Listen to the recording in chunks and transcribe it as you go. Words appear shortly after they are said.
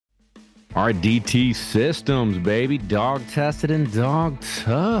RDT Systems, baby. Dog tested and dog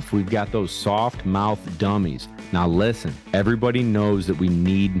tough. We've got those soft mouth dummies. Now listen, everybody knows that we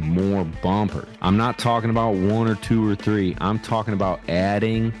need more bumpers. I'm not talking about one or two or three. I'm talking about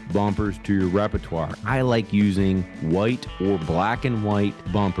adding bumpers to your repertoire. I like using white or black and white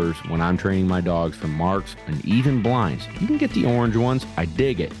bumpers when I'm training my dogs for marks and even blinds. You can get the orange ones. I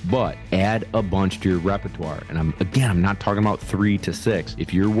dig it. But add a bunch to your repertoire. And I'm not talking about 3 to 6.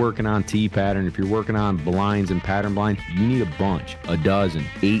 If you're working on T-pattern, if you're working on blinds and pattern blinds, you need a bunch, a dozen,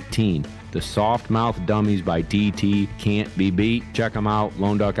 18. The Soft Mouth Dummies by DT can't be beat. Check them out,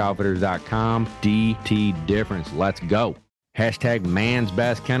 LoneDuckOutfitters.com. DT difference. Let's go. Hashtag man's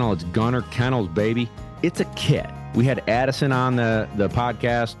best kennel. It's Gunner Kennels, baby. It's a kit. We had Addison on the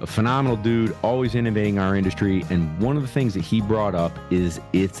podcast, a phenomenal dude, always innovating our industry. And one of the things that he brought up is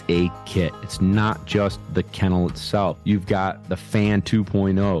it's a kit. It's not just the kennel itself. You've got the Fan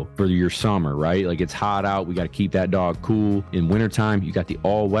 2.0 for your summer, right? Like it's hot out. We got to keep that dog cool. In wintertime, you got the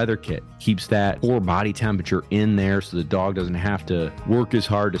all-weather kit. Keeps that core body temperature in there so the dog doesn't have to work as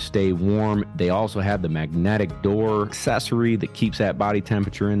hard to stay warm. They also have the magnetic door accessory that keeps that body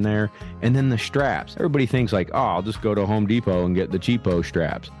temperature in there. And then the straps. Everybody thinks like, oh, I'll just go to Home Depot and get the cheapo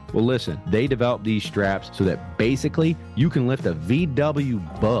straps. Well, listen, they developed these straps so that basically you can lift a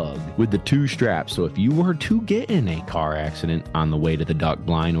VW Bug with the 2 straps. So if you were to get in a car accident on the way to the duck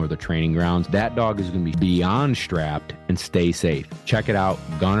blind or the training grounds, that dog is going to be beyond strapped and stay safe. Check it out.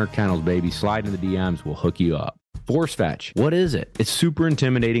 Gunner Kennels, baby. Slide in the DMs. We'll hook you up. Force fetch. What is it? It's super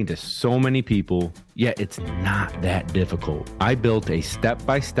intimidating to so many people, yet it's not that difficult. I built a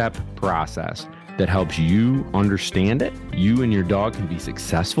step-by-step process that helps you understand it. You and your dog can be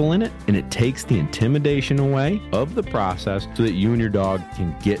successful in it, and it takes the intimidation away of the process so that you and your dog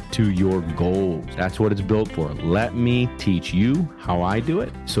can get to your goals. That's what it's built for. Let me teach you how I do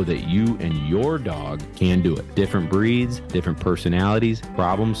it so that you and your dog can do it. Different breeds, different personalities,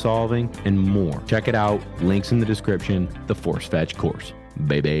 problem solving, and more. Check it out. Links in the description. The Force Fetch course.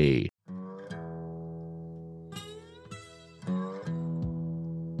 Baby.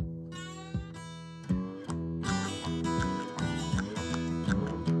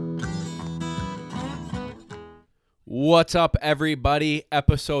 What's up, everybody?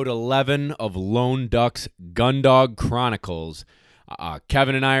 Episode 11 of Lone Duck's Gundog Chronicles.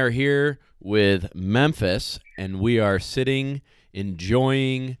 Kevin and I are here with Memphis, and we are sitting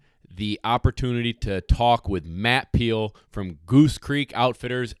enjoying the opportunity to talk with Matt Peel from Goose Creek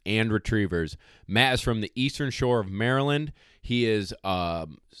Outfitters and Retrievers. Matt is from the Eastern Shore of Maryland. He is a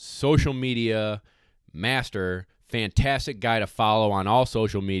social media master, fantastic guy to follow on all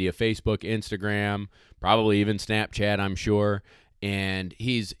social media, Facebook, Instagram, probably even Snapchat, I'm sure. And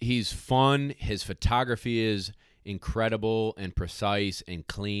he's fun. His photography is incredible and precise and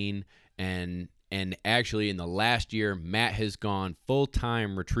clean. And actually, in the last year, Matt has gone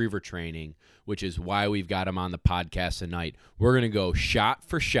full-time retriever training, which is why we've got him on the podcast tonight. We're going to go shot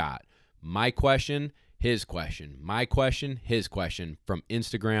for shot. My question, his question. My question, his question from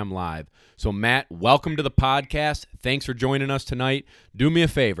Instagram Live. So, Matt, welcome to the podcast. Thanks for joining us tonight. Do me a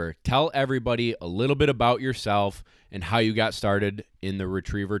favor. Tell everybody a little bit about yourself and how you got started in the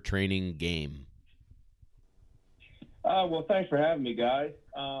retriever training game. Well, thanks for having me, guys.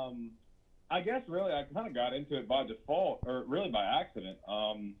 I guess really I kind of got into it by default, or really by accident.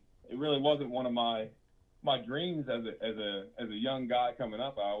 It really wasn't one of my dreams as a young guy coming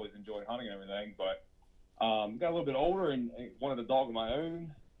up. I always enjoyed hunting and everything, but got a little bit older and wanted a dog of my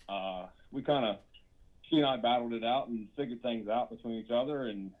own. She and I battled it out and figured things out between each other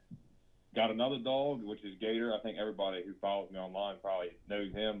and got another dog, which is Gator. I think everybody who follows me online probably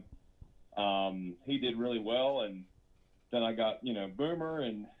knows him. He did really well, and then I got, Boomer,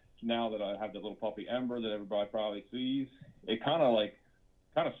 and now that I have the little puppy Ember that everybody probably sees, it kind of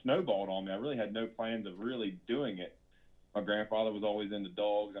snowballed on me. I really had no plans of really doing it. My grandfather was always into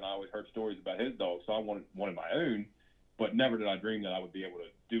dogs, and I always heard stories about his dogs, so I wanted my own, but never did I dream that I would be able to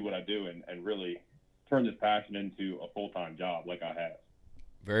do what I do and really turn this passion into a full-time job like I have.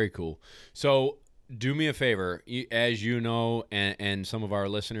 Very cool. So do me a favor. As you know, and some of our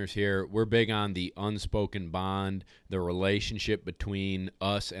listeners here, we're big on the unspoken bond, the relationship between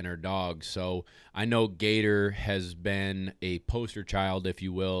us and our dogs. So I know Gator has been a poster child, if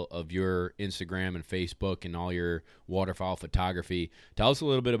you will, of your Instagram and Facebook and all your waterfowl photography. Tell us a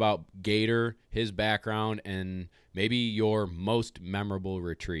little bit about Gator, his background, and maybe your most memorable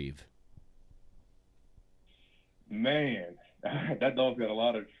retrieve. Man, that dog's got a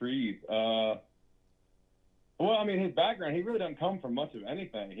lot of trees. Well, I mean, his background, he really doesn't come from much of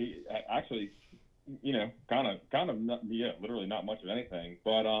anything. He actually, literally not much of anything.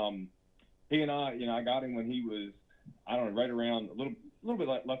 But he and I, I got him when he was, I don't know, right around a little bit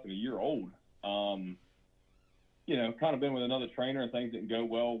less than a year old. Kind of been with another trainer and things didn't go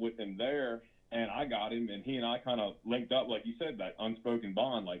well with him there. And I got him, and he and I kind of linked up, like you said, that unspoken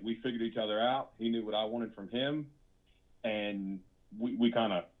bond. Like, we figured each other out. He knew what I wanted from him, and we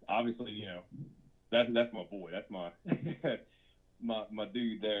kind of, obviously, that's my boy. That's my my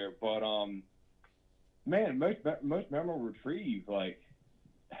dude there. But man, most memorable retrieve, like,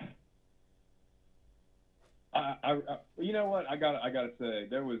 I you know what, I gotta say,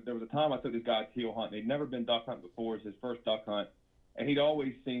 there was a time I took this guy teal hunting. He'd never been duck hunting before. It was his first duck hunt, and he'd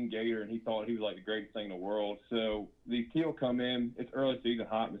always seen gator, and he thought he was like the greatest thing in the world. So these teal come in. It's early season,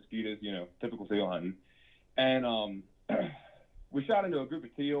 hot, mosquitoes, typical teal hunting, and we shot into a group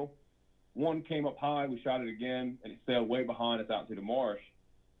of teal. One came up high. We shot it again, and it sailed way behind us out to the marsh.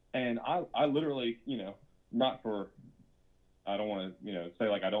 And I literally, not for, I don't want to, say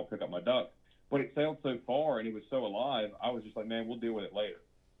like I don't pick up my ducks, but it sailed so far and it was so alive. I was just like, man, we'll deal with it later.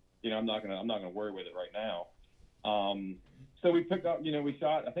 I'm not gonna worry with it right now. So we picked up, we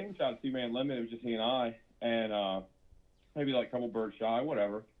shot. I think we shot a 2-man limit. It was just he and I, and maybe like a couple birds shy,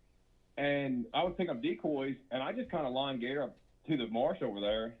 whatever. And I would pick up decoys, and I just kind of lined gator up to the marsh over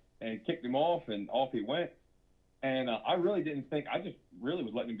there and kicked him off, and off he went. And I really didn't think. I just really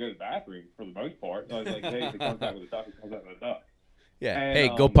was letting him go to the bathroom for the most part. So I was like, hey, if he comes out with a duck, he comes out with a duck. Yeah. And,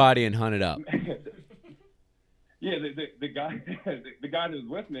 hey, go potty and hunt it up. Yeah, the guy the guy that was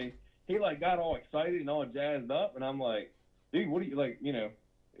with me, he like got all excited and all jazzed up, and I'm like, dude, what are you like?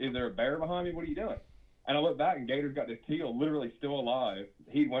 Is there a bear behind me? What are you doing? And I look back, and Gator's got this teal literally still alive.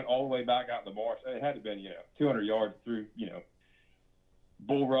 He went all the way back out the marsh. It had to have been 200 yards through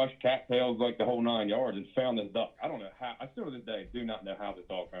bulrush, cattails, like the whole 9 yards, and found this duck. I don't know how. I still to this day do not know how this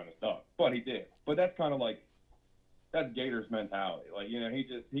dog found this duck, but he did. But that's kind of like, that's Gator's mentality. Like,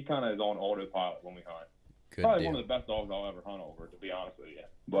 he kind of is on autopilot when we hunt. Good Probably deal. one of the best dogs I'll ever hunt over, to be honest with you.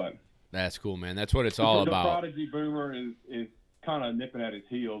 But That's cool, man. That's what it's all the about. Prodigy Boomer is kind of nipping at his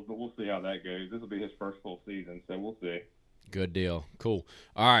heels, but we'll see how that goes. This will be his first full season, so we'll see. Good deal. Cool.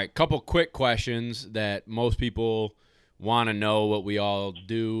 All right, couple quick questions that most people want to know what we all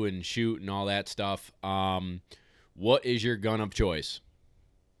do and shoot and all that stuff. What is your gun of choice?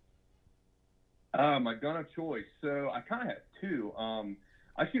 My gun of choice. So I kind of have two.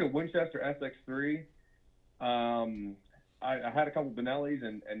 I shoot a Winchester SX3. I had a couple Benellis,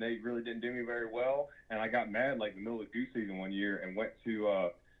 and they really didn't do me very well. And I got mad like in the middle of goose season one year and went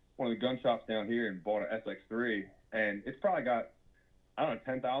to one of the gun shops down here and bought an SX3. And it's probably got, I don't know,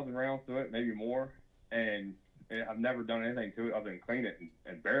 10,000 rounds to it, maybe more. And I've never done anything to it other than clean it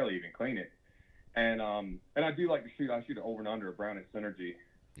and barely even clean it. And I do like to shoot. I shoot it over and under a Browning Synergy.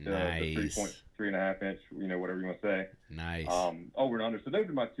 Nice. The 3.5 inch, whatever you want to say. Nice. Over and under. So those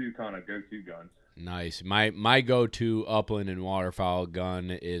are my two kind of go-to guns. Nice. My go-to upland and waterfowl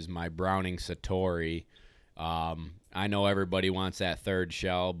gun is my Browning Satori. I know everybody wants that third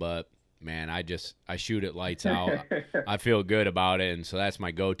shell, but man, I shoot it lights out. I feel good about it, and so that's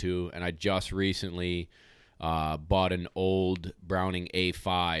my go-to. And I just recently bought an old Browning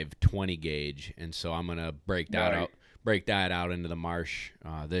A5 20 gauge, and so I'm gonna break that out into the marsh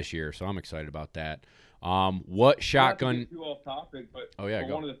this year. So I'm excited about that. What shotgun? Not to get too off topic, but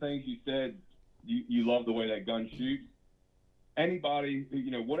go. One of the things you said, you love the way that gun shoots. Anybody,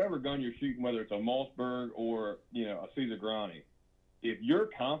 whatever gun you're shooting, whether it's a Mossberg or a Caesar Granny, if you're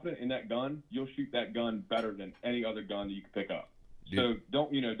confident in that gun, you'll shoot that gun better than any other gun that you can pick up. So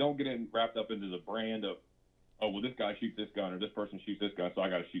don't get wrapped up into the brand of, oh, well, this guy shoots this gun or this person shoots this gun, so I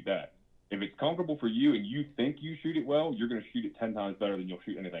got to shoot that. If it's comfortable for you and you think you shoot it well, you're going to shoot it 10 times better than you'll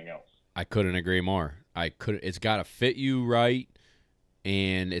shoot anything else. I couldn't agree more. It's got to fit you right,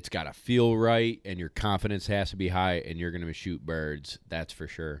 and it's got to feel right, and your confidence has to be high, and you're going to shoot birds. That's for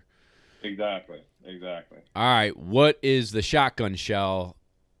sure. Exactly. All right, what is the shotgun shell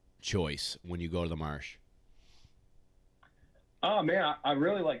choice when you go to the marsh? Oh man, I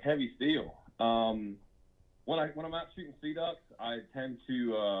really like heavy steel. When I'm out shooting sea ducks, I tend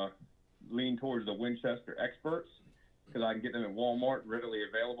to lean towards the Winchester Experts because I can get them at Walmart readily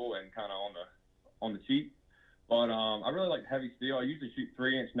available and kind of on the cheap. But I really like heavy steel. I usually shoot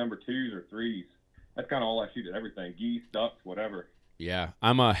 3-inch number 2s or 3s. That's kind of all I shoot at everything: geese, ducks, whatever. Yeah,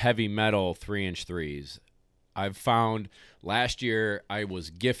 I'm a heavy metal 3-inch 3s. I've found last year I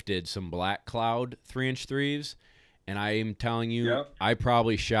was gifted some Black Cloud 3-inch 3s, and I am telling you, I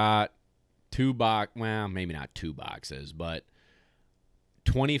probably shot maybe not 2 boxes, but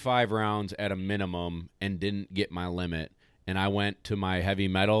 25 rounds at a minimum and didn't get my limit. And I went to my heavy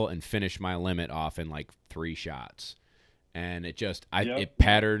metal and finished my limit off in like 3 shots. and it just Yep. it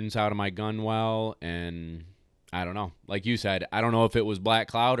patterns out of my gun well, and I don't know. Like you said, I don't know if it was Black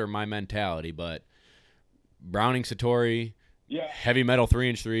Cloud or my mentality, but Browning Satori, Yeah. heavy metal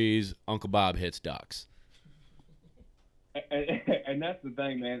 3-inch threes, Uncle Bob hits ducks. And that's the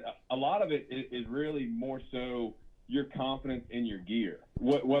thing, man. A lot of it is really more so your confidence in your gear,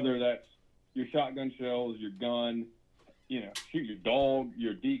 whether that's your shotgun shells, your gun, shoot your dog,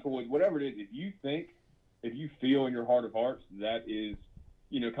 your decoys, whatever it is. If you feel in your heart of hearts that is,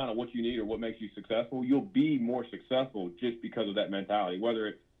 kind of what you need or what makes you successful, you'll be more successful just because of that mentality. Whether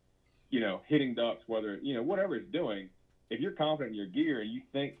it's, hitting ducks, whether whatever it's doing. If you're confident in your gear and you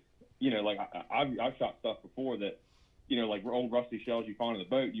think, like I've shot stuff before that, like old rusty shells you find in the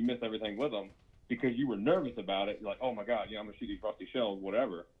boat, you miss everything with them because you were nervous about it. You're like, oh my God, I'm gonna shoot these rusty shells,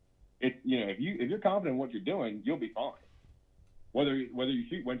 whatever. It's if you're confident in what you're doing, you'll be fine. Whether you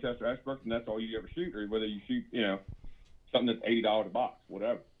shoot Winchester Experts and that's all you ever shoot, or whether you shoot something that's $80 a box,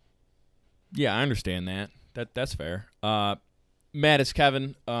 whatever. Yeah, I understand that. That's fair. Matt, it's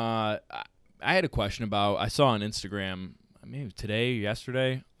Kevin. I had a question about. I saw on Instagram, maybe today,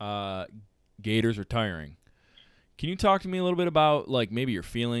 yesterday. Gator's retiring. Can you talk to me a little bit about like maybe your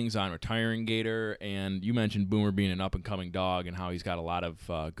feelings on retiring Gator? And you mentioned Boomer being an up and coming dog and how he's got a lot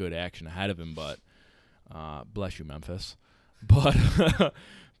of good action ahead of him. But bless you, Memphis.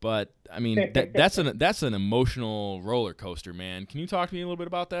 But I mean that's an emotional roller coaster, man. Can you talk to me a little bit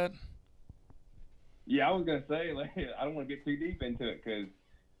about that? Yeah, I was gonna say, like, I don't want to get too deep into it because,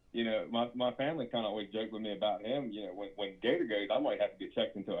 my family kind of always joked with me about him. When Gator goes, I might have to get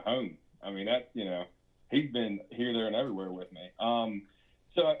checked into a home. I mean, that's he's been here, there, and everywhere with me.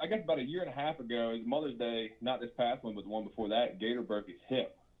 So I guess about a year and a half ago, it was Mother's Day, not this past one, but the one before that, Gator broke his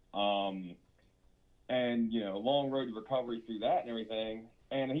hip. And long road to recovery through that and everything.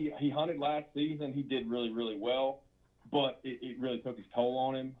 And he hunted last season. He did really, really well. But it really took its toll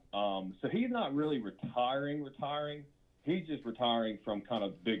on him. So he's not really retiring. He's just retiring from kind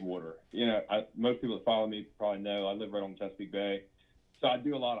of big water. Most people that follow me probably know I live right on the Chesapeake Bay. So I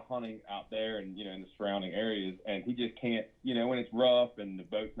do a lot of hunting out there and, in the surrounding areas. And he just can't, when it's rough and the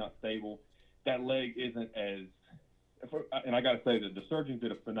boat's not stable, that leg isn't as – and I got to say that the surgeons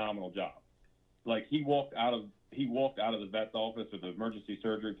did a phenomenal job. Like he walked out of the vet's office or the emergency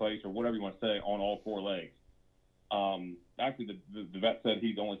surgery place or whatever you want to say on all four legs. Actually, the vet said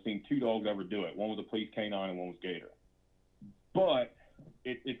he's only seen two dogs ever do it. One was a police canine and one was Gator. But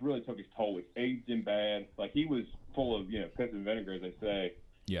it really took its toll. It aged him bad. Like he was full of piss and vinegar, as they say.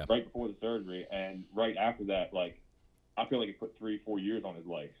 Yeah. Right before the surgery, and right after that, like I feel like it put 3-4 years on his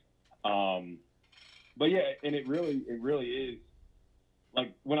legs. But yeah, and it really is.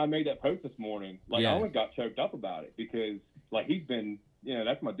 Like when I made that post this morning, like I almost got choked up about it because like he's been,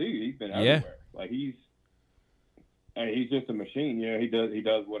 that's my dude. He's been everywhere. Like he's just a machine. He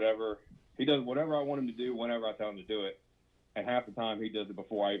does whatever I want him to do whenever I tell him to do it, and half the time he does it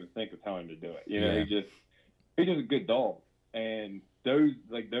before I even think of telling him to do it. He's just a good dog. And those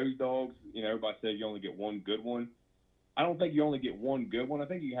dogs, everybody says you only get one good one. I don't think you only get one good one. I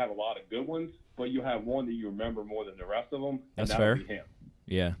think you have a lot of good ones, but you have one that you remember more than the rest of them. And that's fair. Be him.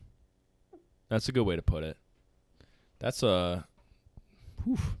 Yeah, that's a good way to put it. That's a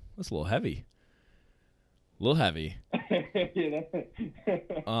little heavy. A little heavy.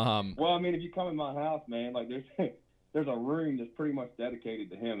 Well, I mean, if you come in my house, man, like there's a room that's pretty much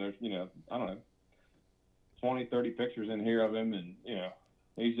dedicated to him. There's, I don't know, 20, 30 pictures in here of him, and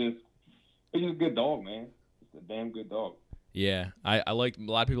he's just a good dog, man. Just a damn good dog. Yeah, I like a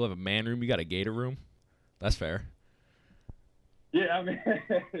lot of people have a man room. You got a Gator room. That's fair. Yeah, I mean,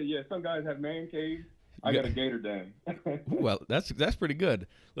 some guys have man caves. I got a Gator den. Well, that's pretty good.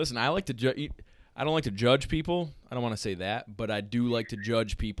 Listen, I like to judge. I don't like to judge people. I don't want to say that, but I do like to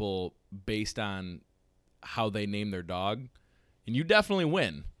judge people based on how they name their dog. And you definitely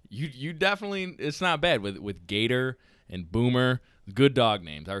win. You definitely. It's not bad with Gator and Boomer. Good dog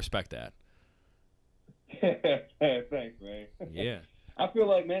names. I respect that. Thanks, man. Yeah. I feel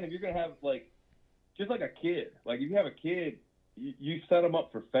like, man, if you're gonna have just like a kid, like if you have a kid. You set them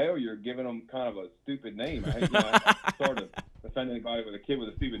up for failure, giving them kind of a stupid name. I hate, sorry to offend anybody with a kid with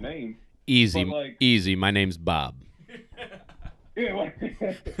a stupid name. Easy. My name's Bob. Yeah,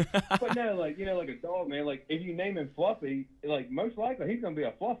 but no, like a dog, man. Like if you name him Fluffy, like most likely he's gonna be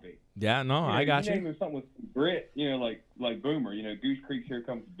a Fluffy. Yeah, no, I got you. Name him something with grit, like Boomer. Goose Creek, here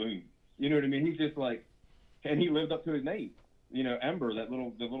comes Boom. You know what I mean? He's just like, and he lived up to his name. Ember, the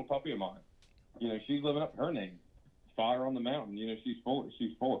little puppy of mine. She's living up to her name. Fire on the mountain, she's full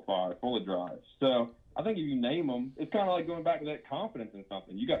of fire, full of drive. So I think if you name them, it's kind of like going back to that confidence in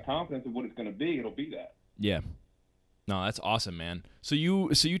something. You got confidence in what it's going to be, it'll be that. Yeah, No, that's awesome, man. So you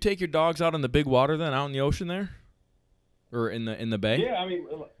take your dogs out in the big water then, out in the ocean there, or in the bay? Yeah, I mean,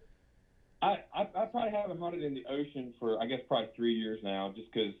 I probably haven't hunted in the ocean for I guess probably 3 years now,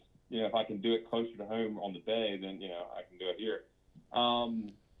 just because if I can do it closer to home on the bay, then I can do it here.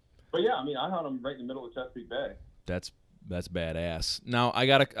 But yeah, I mean, I hunt them right in the middle of Chesapeake Bay. That's badass. Now I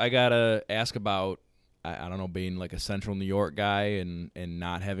gotta ask about I don't know, being like a central New York guy and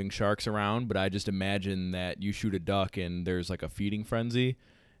not having sharks around, but I just imagine that you shoot a duck and there's like a feeding frenzy,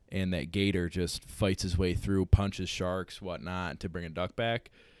 and that gator just fights his way through, punches sharks, whatnot, to bring a duck back.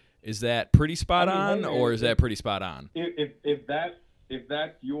 Is that pretty spot on, or is that pretty spot on? If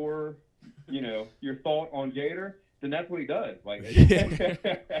that's your your thought on gator, then that's what he does. Like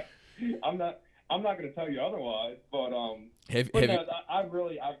I'm not going to tell you otherwise, but I've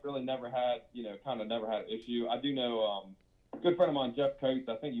really never had never had an issue. I do know a good friend of mine, Jeff Coates.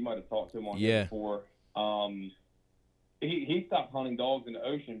 I think you might have talked to him on here before. He stopped hunting dogs in the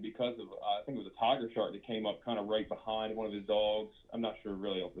ocean because of I think it was a tiger shark that came up kind of right behind one of his dogs. I'm not sure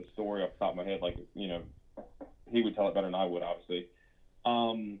really of the story off the top of my head. Like he would tell it better than I would, obviously.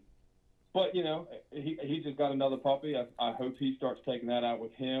 But he just got another puppy. I hope he starts taking that out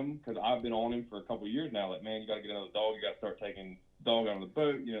with him, because I've been on him for a couple of years now. Like, man, you got to get another dog. You got to start taking dog out on the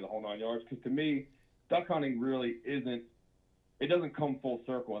boat. The whole 9 yards. Because to me, duck hunting really isn't. It doesn't come full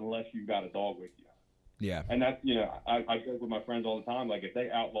circle unless you've got a dog with you. Yeah. And that's I joke with my friends all the time. Like, if they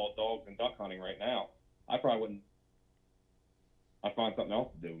outlawed dogs in duck hunting right now, I probably wouldn't. I'd find something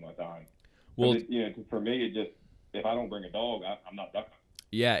else to do with my time. Well, for me, it just, if I don't bring a dog, I'm not duck hunting.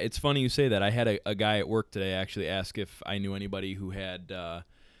 Yeah, it's funny you say that. I had a guy at work today actually ask if I knew anybody who had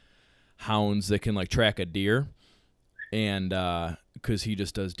hounds that can like track a deer, and because he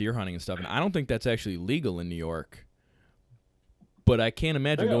just does deer hunting and stuff. And I don't think that's actually legal in New York. But I can't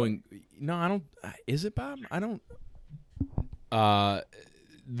imagine going. No, I don't. Is it, Bob? I don't. The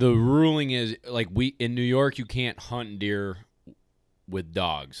ruling is like in New York you can't hunt deer with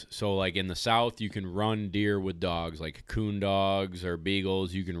dogs. So like in the South you can run deer with dogs, like coon dogs or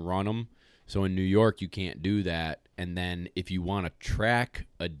beagles, you can run them. So in New York you can't do that. And then if you want to track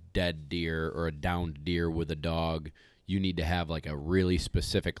a dead deer or a downed deer with a dog, you need to have like a really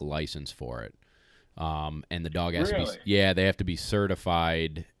specific license for it. And the dog has to be, they have to be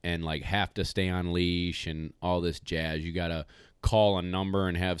certified and like have to stay on leash and all this jazz. You got to call a number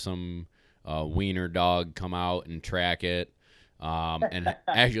and have some wiener dog come out and track it. And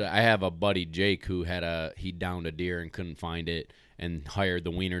actually, I have a buddy, Jake, who he downed a deer and couldn't find it and hired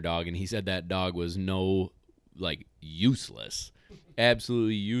the wiener dog. And he said that dog was useless,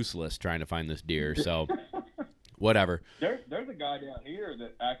 absolutely useless trying to find this deer. So whatever. There's a guy down here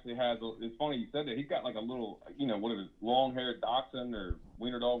that actually has, it's funny you said that, he's got like a little, what is it, long-haired dachshund or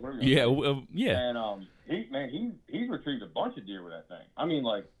wiener dog, whatever. Yeah. And he's retrieved a bunch of deer with that thing. I mean,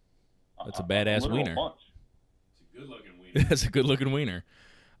 like, that's a badass wiener. Bunch. It's a good-looking wiener. That's a good-looking wiener.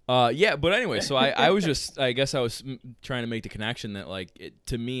 Yeah, but anyway, so I was just, I guess I was trying to make the connection that, like,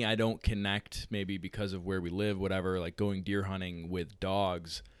 to me, I don't connect, maybe because of where we live, whatever, like going deer hunting with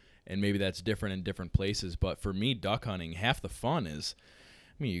dogs, and maybe that's different in different places. But for me, duck hunting, half the fun is,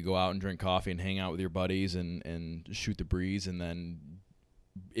 I mean, you go out and drink coffee and hang out with your buddies and shoot the breeze, and then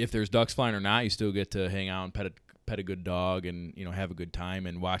if there's ducks flying or not, you still get to hang out and pet a good dog and, have a good time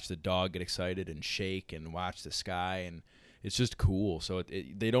and watch the dog get excited and shake and watch the sky, and it's just cool. So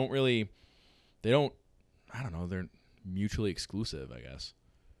they don't, I don't know, they're mutually exclusive, I guess.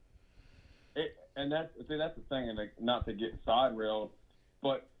 And that's the thing, and like, not to get side railed,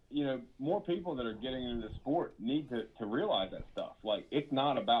 but more people that are getting into the sport need to realize that stuff. Like, it's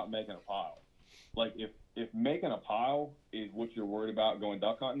not about making a pile. Like, if making a pile is what you're worried about going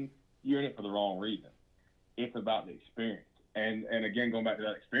duck hunting, you're in it for the wrong reason. It's about the experience. And again, going back to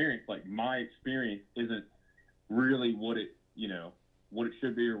that experience, like, my experience isn't really what it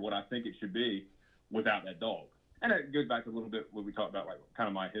should be or what I think it should be without that dog. And it goes back a little bit what we talked about, like kind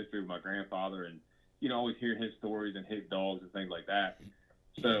of my history with my grandfather, and always hear his stories and his dogs and things like that.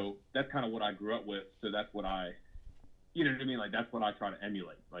 So that's kind of what I grew up with. So that's what I like, that's what I try to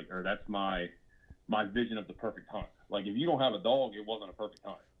emulate. Like, or that's my vision of the perfect hunt. Like, if you don't have a dog, it wasn't a perfect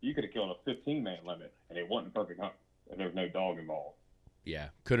hunt. You could have killed a 15-man limit, and it wasn't a perfect hunt if there was no dog involved. Yeah,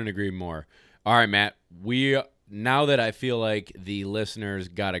 couldn't agree more. All right, Matt, now that I feel like the listeners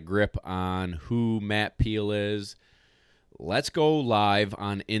got a grip on who Matt Peel is, let's go live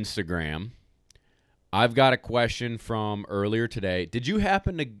on Instagram. I've got a question from earlier today. Did you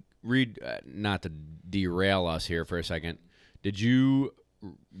happen to read, not to derail us here for a second, did you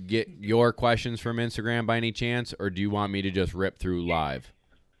get your questions from Instagram by any chance, or do you want me to just rip through live?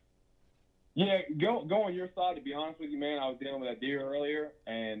 Yeah, go on your side. To be honest with you, man, I was dealing with that deer earlier,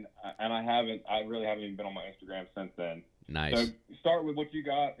 and I really haven't even been on my Instagram since then. Nice. So start with what you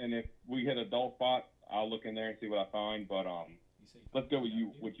got, and if we hit a dull spot, I'll look in there and see what I find. But let's go with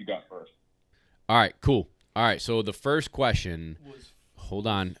what you got first. All right, cool. All right, so the first question. Hold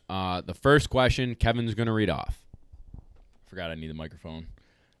on. The first question, Kevin's gonna read off. Forgot I need the microphone.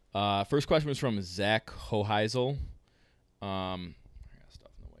 First question was from Zach Hoheisel. I got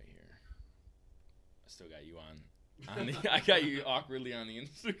stuff in the way here. I still got you on I got you awkwardly on the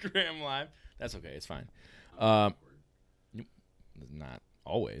Instagram live. That's okay. It's fine. Not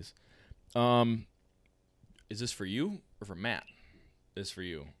always. Is this for you or for Matt? This is for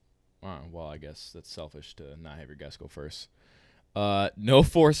you. Well, I guess that's selfish to not have your guest go first. No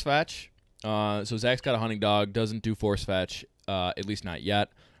force fetch. So Zach's got a hunting dog, doesn't do force fetch, at least not yet,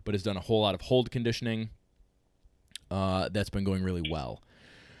 but has done a whole lot of hold conditioning. That's been going really well.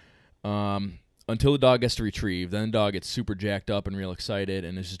 Until the dog gets to retrieve, then the dog gets super jacked up and real excited,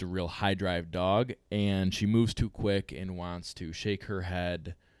 and is just a real high drive dog, and she moves too quick and wants to shake her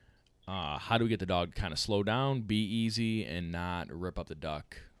head. How do we get the dog to kind of slow down, be easy, and not rip up the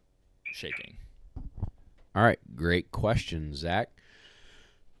duck shaking? All right, great question, Zach.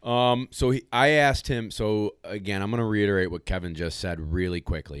 I asked him. So again, I'm going to reiterate what Kevin just said really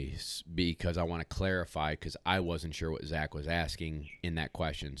quickly because I want to clarify because I wasn't sure what Zach was asking in that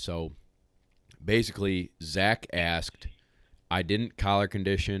question. So basically, Zach asked, I didn't collar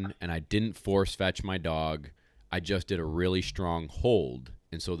condition and I didn't force fetch my dog. I just did a really strong hold,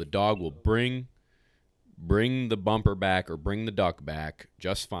 and so the dog will bring the bumper back or bring the duck back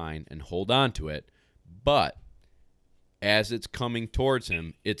just fine and hold on to it, but as it's coming towards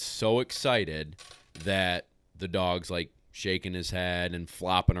him, it's so excited that the dog's like shaking his head and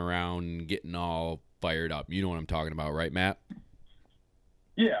flopping around and getting all fired up. You know what I'm talking about, right, Matt?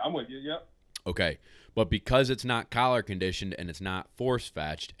 Yeah, I'm with you. Yep. Okay. But because it's not collar conditioned and it's not force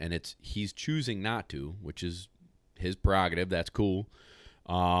fetched and he's choosing not to, which is his prerogative, that's cool.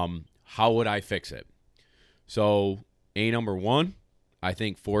 How would I fix it? So, number one, I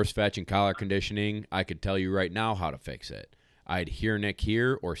think force fetch and collar conditioning, I could tell you right now how to fix it. I'd hear Nick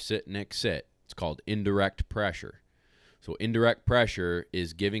here or sit Nick sit. It's called indirect pressure. So indirect pressure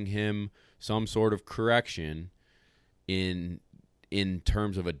is giving him some sort of correction in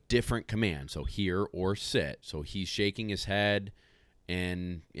terms of a different command. So hear or sit. So he's shaking his head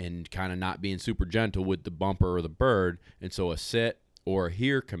and kind of not being super gentle with the bumper or the bird. And so a sit or a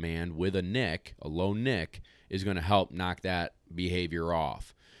hear command with a nick, a low nick, is going to help knock that behavior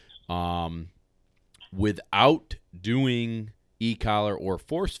off. Without doing e-collar or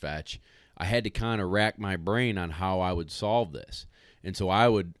force fetch, I had to kind of rack my brain on how I would solve this. And so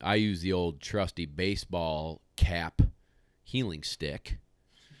I use the old trusty baseball cap healing stick.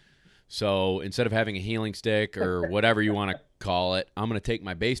 So instead of having a healing stick or whatever you want to call it, I'm going to take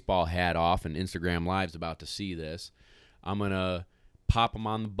my baseball hat off, and Instagram Live's about to see this. I'm going to pop him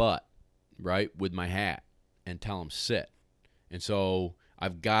on the butt, right, with my hat and tell him sit. And so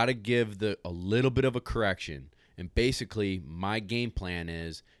I've got to give a little bit of a correction. And basically my game plan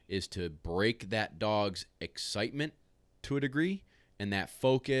is to break that dog's excitement to a degree and that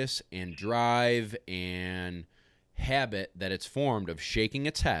focus and drive and habit that it's formed of shaking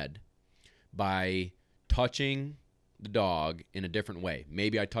its head by touching the dog in a different way.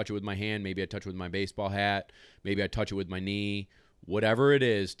 Maybe I touch it with my hand, maybe I touch it with my baseball hat, maybe I touch it with my knee, whatever it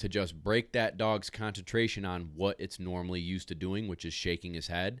is, to just break that dog's concentration on what it's normally used to doing, which is shaking his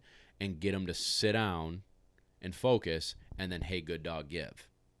head, and get him to sit down and focus, and then, hey, good dog, give.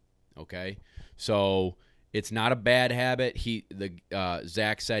 Okay? So it's not a bad habit.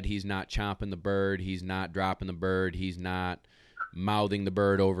 Zach said he's not chomping the bird. He's not dropping the bird. He's not mouthing the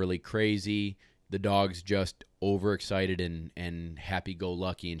bird overly crazy. The dog's just overexcited and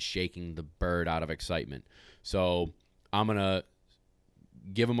happy-go-lucky and shaking the bird out of excitement. So I'm going to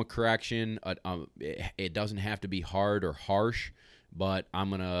give him a correction. It doesn't have to be hard or harsh, but I'm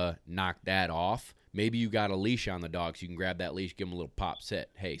going to knock that off. Maybe you got a leash on the dog, so you can grab that leash, give him a little pop, sit.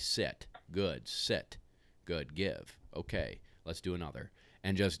 Hey, sit. Good. Sit. Good. Give. Okay. Let's do another.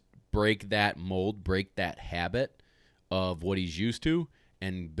 And just break that mold, break that habit of what he's used to,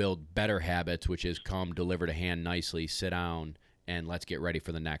 and build better habits, which is come, deliver to hand nicely, sit down, and let's get ready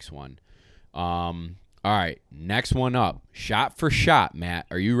for the next one. All right, next one up. Shot for shot, Matt.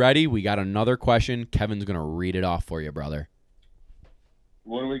 Are you ready? We got another question. Kevin's going to read it off for you, brother.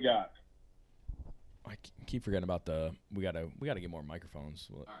 What do we got? I keep forgetting about we gotta get more microphones.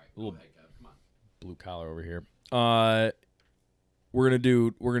 All right, a little go ahead, Kev. Come on. blue collar over here. We're gonna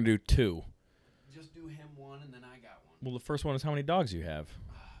do two. Just do him one, and then I got one. Well, the first one is how many dogs you have.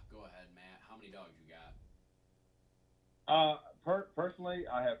 Go ahead, Matt. Personally,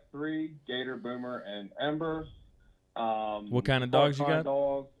 I have 3: Gator, Boomer, and Ember. What kind of dogs you got?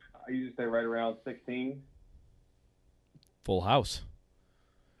 Dogs, I usually say right around 16. Full house.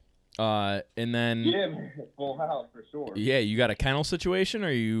 And then Yeah, man, full house for sure. yeah, you got a kennel situation, or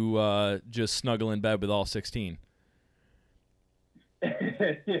are you just snuggle in bed with all 16?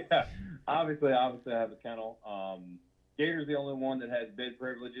 Yeah, obviously I have a kennel. Gator's the only one that has bid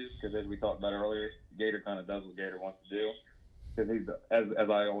privileges because, as we talked about earlier, Gator kind of does what Gator wants to do because as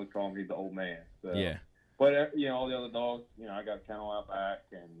I always call him, he's the old man. So. Yeah. But all the other dogs, I got a kennel out back,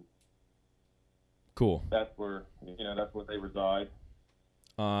 and Cool. that's where they reside.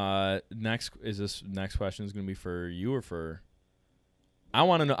 Next question is going to be for you or for? I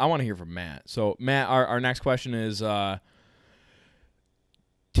want to hear from Matt. So Matt, our next question is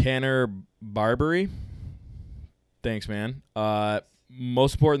Tanner Barbary. Thanks, man.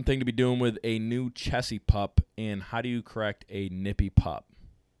 Most important thing to be doing with a new Chessie pup, and how do you correct a nippy pup?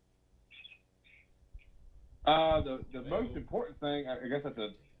 The most important thing, I guess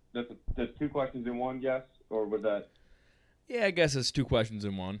that's 2 questions in one, yes? Or was that? Yeah, I guess it's 2 questions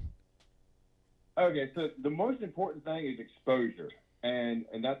in one. Okay, so the most important thing is exposure. And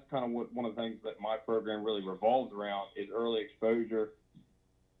that's kind of one of the things that my program really revolves around is early exposure.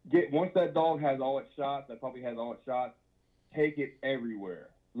 Once that dog has all its shots, that puppy has all its shots, take it everywhere.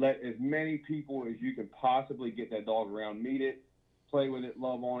 Let as many people as you can possibly get that dog around, meet it, play with it,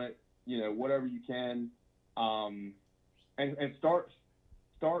 love on it, whatever you can. And start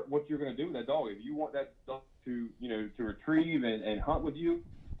what you're going to do with that dog. If you want that dog to retrieve and hunt with you,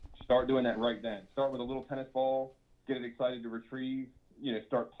 start doing that right then. Start with a little tennis ball, get it excited to retrieve,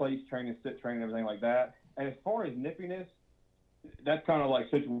 start place training, sit training, everything like that. And as far as nippiness, that's kind of like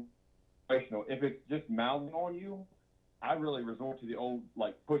situational. If it's just mouthing on you, I really resort to the old,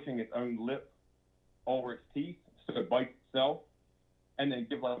 like, pushing its own lip over its teeth so it bites itself, and then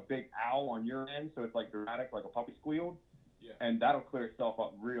give like a big owl on your end so it's like dramatic, like a puppy squealed. Yeah. And that'll clear itself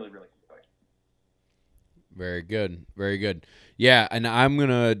up really, really quickly. Very good. Very good. Yeah, and I'm going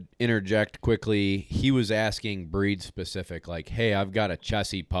to interject quickly. He was asking breed specific, like, hey, I've got a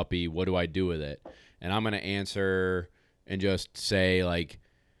Chessie puppy. What do I do with it? And I'm going to answer and just say, like,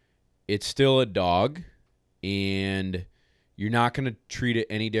 it's still a dog, and you're not going to treat it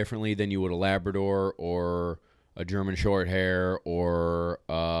any differently than you would a Labrador or a German Shorthair or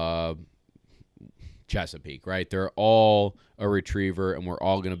Chesapeake, right? They're all a retriever, and we're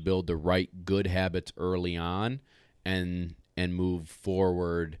all going to build the right good habits early on and move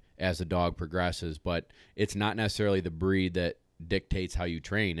forward as the dog progresses. But it's not necessarily the breed that dictates how you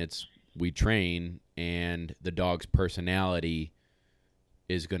train. It's we train, and the dog's personality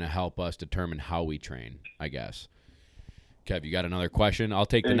is going to help us determine how we train, I guess. Kev, you got another question? I'll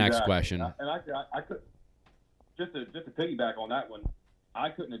take the next question. And I could just to piggyback on that one, I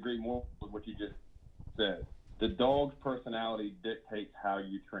couldn't agree more with what you just said. The dog's personality dictates how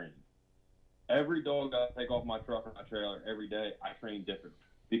you train. Every dog that I take off my truck or my trailer every day, I train different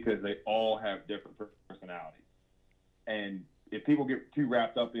because they all have different personalities. And if people get too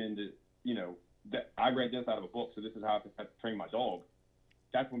wrapped up into, that I read this out of a book, so this is how I have to train my dog,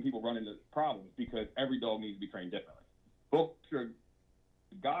 that's when people run into problems because every dog needs to be trained differently. Books are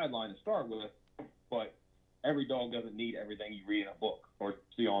a guideline to start with, but every dog doesn't need everything you read in a book or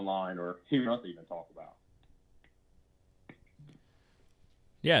see online or hear us even talk about.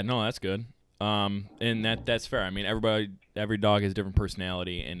 Yeah, no, that's good. And that's fair. I mean, every dog has a different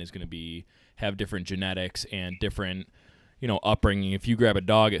personality and is going to have different genetics and different, upbringing. If you grab a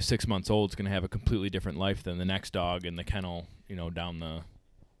dog at 6 months old, it's going to have a completely different life than the next dog in the kennel, down the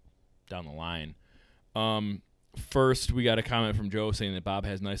line. First, we got a comment from Joe saying that Bob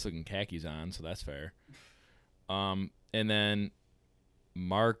has nice looking khakis on, so that's fair. And then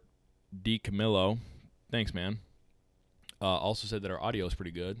Mark DiCamillo, thanks, man. Also said that our audio is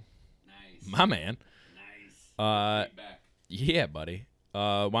pretty good. Nice. My man. Nice. Yeah, buddy.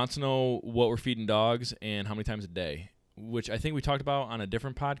 Wants to know what we're feeding dogs and how many times a day, which I think we talked about on a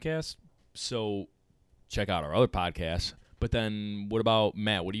different podcast. So check out our other podcasts. But then what about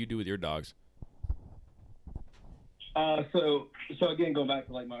Matt? What do you do with your dogs? So again, going back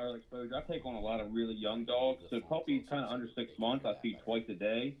to like my early exposure, I take on a lot of really young dogs. So puppies kind of under 6 months, I feed twice a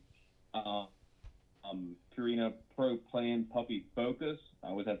day. Purina Pro Plan Puppy Focus. I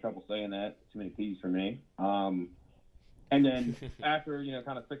always have trouble saying that. Too many P's for me. And then after,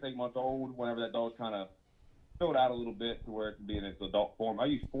 kind of 6-8 months old, whenever that dog's kind of filled out a little bit to where it can be in its adult form, I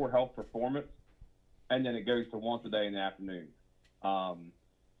use 4 Health Performance, and then it goes to once a day in the afternoon.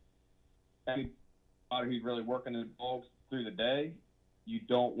 Anybody who's really working the dogs through the day, you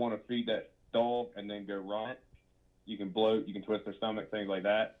don't want to feed that dog and then go run it. you can bloat, you can twist their stomach, things like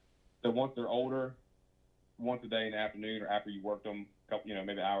that. So once they're older, once a day in the afternoon or after you work them,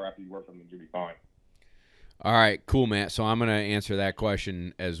 maybe an hour after you work them, you'll be fine. All right, cool, Matt. So I'm going to answer that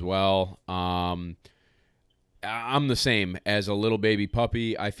question as well. I'm the same. As a little baby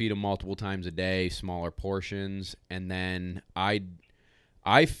puppy, I feed them multiple times a day, smaller portions, and then I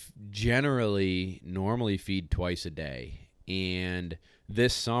generally normally feed twice a day. And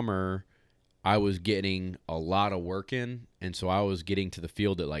this summer, I was getting a lot of work in, and so I was getting to the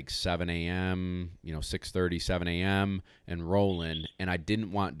field at like 7 a.m., 6:30, 7 a.m., and rolling, and I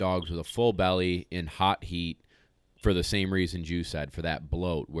didn't want dogs with a full belly in hot heat for the same reasons you said, for that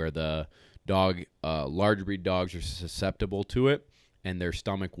bloat, where the dog, large breed dogs are susceptible to it, and their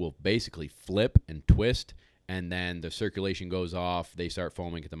stomach will basically flip and twist, and then the circulation goes off, they start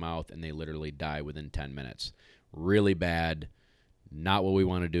foaming at the mouth, and they literally die within 10 minutes. Really bad. Not what we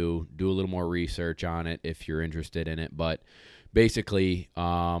want to do. Do a little more research on it if you're interested in it. But basically,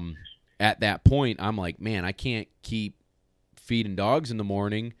 at that point, I'm like, man, I can't keep feeding dogs in the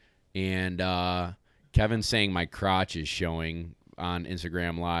morning. And Kevin's saying my crotch is showing on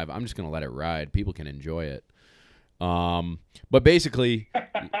Instagram Live. I'm just going to let it ride. People can enjoy it. But basically,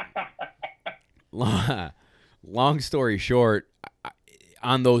 long story short,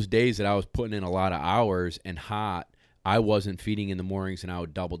 on those days that I was putting in a lot of hours and hot, I wasn't feeding in the mornings, and I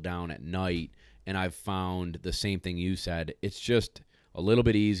would double down at night, and I've found the same thing you said. It's just a little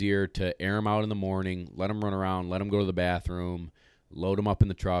bit easier to air them out in the morning, let them run around, let them go to the bathroom, load them up in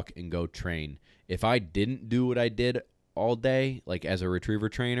the truck, and go train. If I didn't do what I did all day, like as a retriever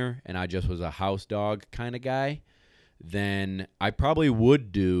trainer, and I just was a house dog kind of guy, then I probably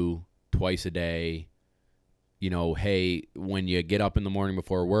would do twice a day. Hey, when you get up in the morning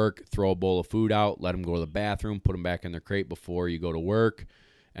before work, throw a bowl of food out, let them go to the bathroom, put them back in their crate before you go to work,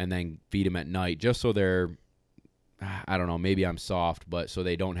 and then feed them at night, just so they're, I don't know, maybe I'm soft, but so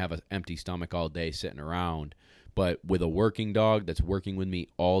they don't have an empty stomach all day sitting around. But with a working dog that's working with me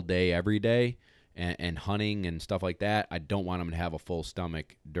all day, every day, and hunting and stuff like that, I don't want them to have a full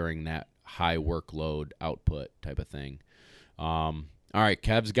stomach during that high workload output type of thing. All right,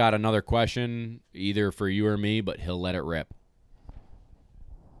 Kev's got another question, either for you or me, but he'll let it rip.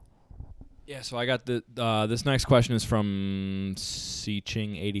 Yeah, so I got this next question is from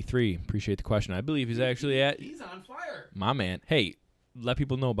Seaching83. Appreciate the question. I believe he's actually at... He's on fire. My man. Hey, let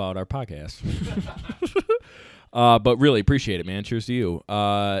people know about our podcast. But really appreciate it, man. Cheers to you.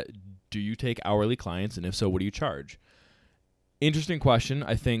 Do you take hourly clients, and if so, what do you charge? Interesting question.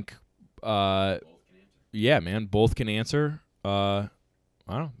 I think, yeah, man, both can answer.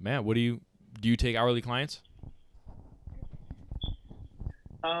 I don't know, Matt, do you take hourly clients?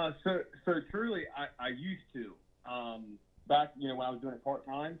 So truly, I used to. Back, when I was doing it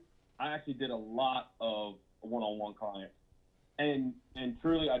part-time, I actually did a lot of one-on-one clients. And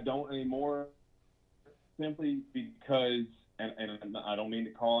truly, I don't anymore, simply because, and I don't mean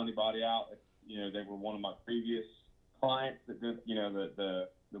to call anybody out, they were one of my previous clients that did, the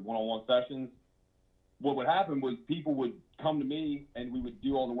one-on-one sessions. What would happen was people would come to me and we would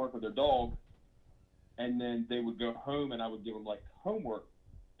do all the work with their dog, and then they would go home and I would give them like homework,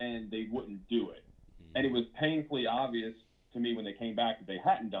 and they wouldn't do it. And it was painfully obvious to me when they came back that they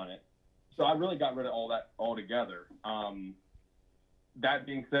hadn't done it. So I really got rid of all that altogether. That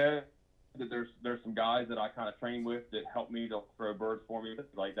being said, that there's some guys that I kind of train with that help me to throw birds for me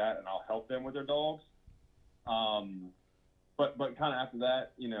like that, and I'll help them with their dogs. But kind of after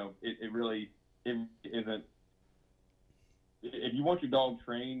that, it really isn't. If you want your dog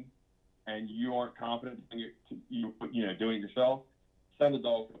trained and you aren't confident in doing it yourself, send the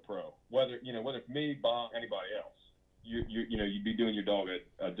dog to a pro. Whether it's me, Bob, anybody else, you'd be doing your dog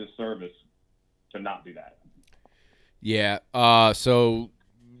a disservice to not do that. Yeah. So,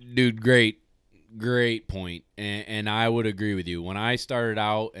 dude, great point, and I would agree with you. When I started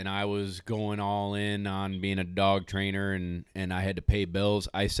out and I was going all in on being a dog trainer and I had to pay bills,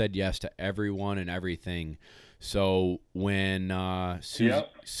 I said yes to everyone and everything. So when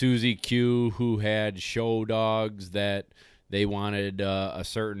Susie Q, who had show dogs that they wanted a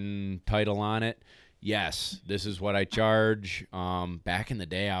certain title on it, yes, this is what I charge. Back in the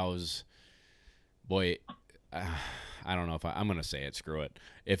day, I was, I don't know if I'm going to say it. Screw it.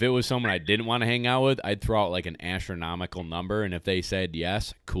 If it was someone I didn't want to hang out with, I'd throw out like an astronomical number. And if they said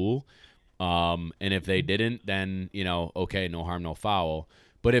yes, cool. And if they didn't, then, okay, no harm, no foul.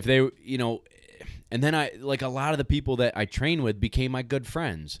 But if they, and then I, like a lot of the people that I train with became my good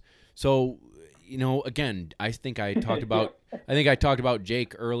friends. So, again, I think I talked about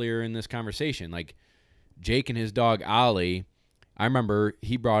Jake earlier in this conversation. Like Jake and his dog, Ollie, I remember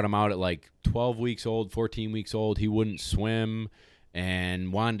he brought him out at like 12 weeks old, 14 weeks old. He wouldn't swim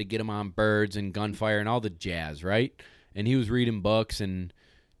and wanted to get him on birds and gunfire and all the jazz, right? And he was reading books, and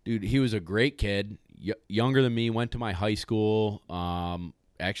dude, he was a great kid, younger than me, went to my high school,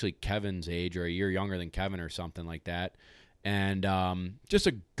 actually Kevin's age or a year younger than Kevin or something like that, and just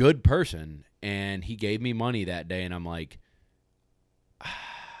a good person. And he gave me money that day, and I'm like,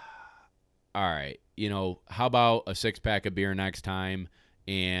 all right, how about a 6-pack of beer next time,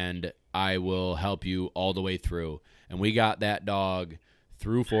 and I will help you all the way through. And we got that dog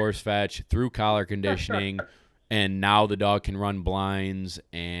through force fetch, through collar conditioning, and now the dog can run blinds,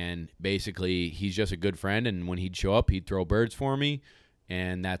 and basically he's just a good friend, and when he'd show up, he'd throw birds for me,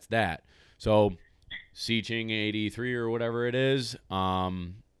 and that's that. So Seaching 83 or whatever it is,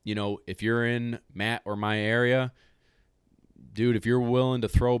 if you're in Matt or my area, dude, if you're willing to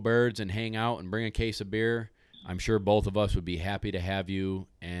throw birds and hang out and bring a case of beer, I'm sure both of us would be happy to have you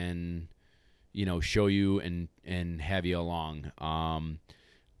and, show you and have you along.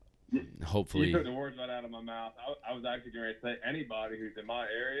 Hopefully. You took the words right out of my mouth. I was actually going to say anybody who's in my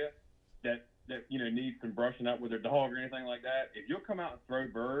area that needs some brushing up with their dog or anything like that, if you'll come out and throw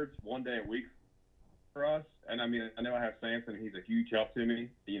birds one day a week for us, and I mean, I know I have Samson. He's a huge help to me.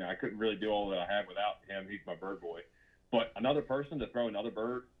 I couldn't really do all that I have without him. He's my bird boy. But another person to throw another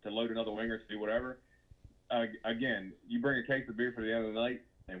bird, to load another winger, to do whatever, again, you bring a case of beer for the end of the night,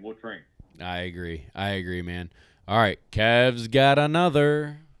 and we'll train. I agree, man. All right, Kev's got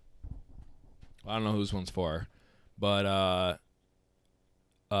another. I don't know whose one's for, but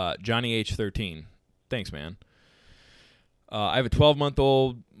Johnny H13. Thanks, man. I have a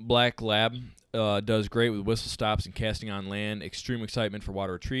 12-month-old black lab. Does great with whistle stops and casting on land. Extreme excitement for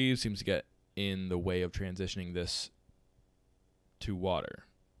water retrieve. Seems to get in the way of transitioning this to water.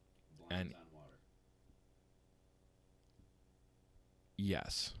 And on water.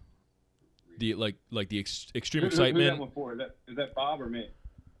 Yes. The extreme excitement. Who's that one for? Is that Bob or me?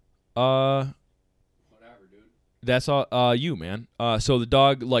 Whatever, dude. That's all you, man. So the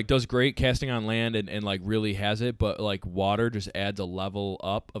dog does great casting on land and really has it, but water just adds a level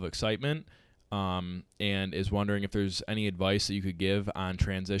up of excitement. And is wondering if there's any advice that you could give on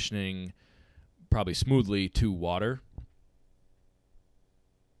transitioning probably smoothly to water.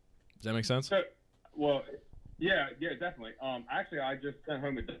 Does that make sense? Well, yeah, definitely. Actually, I just sent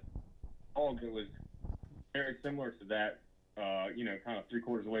home a dog that was very similar to that, kind of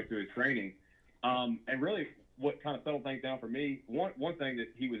 3/4 of the way through his training. And really what kind of settled things down for me, one thing that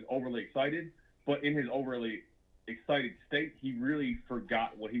he was overly excited, but in his overly excited state, he really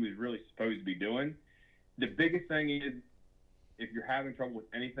forgot what he was really supposed to be doing. The biggest thing is, if you're having trouble with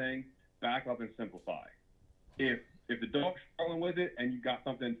anything, back up and simplify. If the dog's struggling with it and you got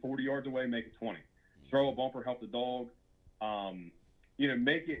something 40 yards away, make it 20. Throw a bumper, help the dog.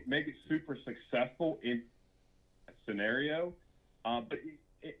 Make it super successful in that scenario. And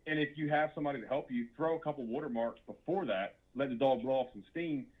if you have somebody to help you, throw a couple watermarks before that. Let the dog blow off some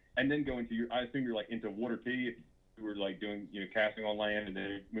steam, and then go into I assume you're into water T. If you were doing casting on land and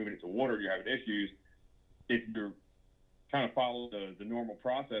then moving it to water, you're having issues. If you're kind of follow the normal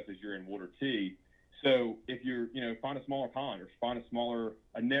process as you're in water T. So if you're find a smaller pond or find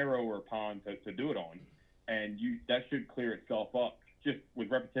a narrower pond to do it on, and that should clear itself up just with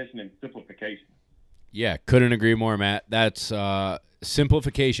repetition and simplification. Yeah, couldn't agree more, Matt. That's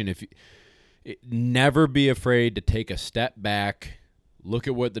simplification. Never be afraid to take a step back, look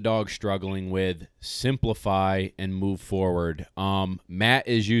at what the dog's struggling with, simplify, and move forward. Matt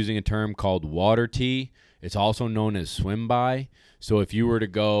is using a term called water tee. It's also known as swim by. So if you were to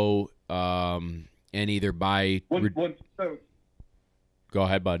go and either buy... Go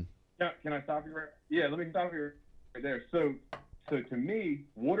ahead, bud. Can I stop you right? Yeah, let me stop you right there. So to me,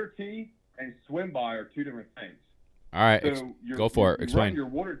 water tee and swim by are two different things. All right, so go for it. Explain. Run your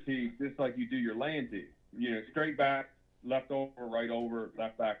water tee just like you do your land tee. Straight back, left over,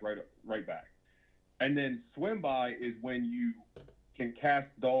 left back, right back. And then swim by is when you can cast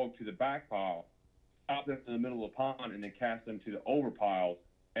the dog to the back pile, stop them in the middle of the pond, and then cast them to the over piles.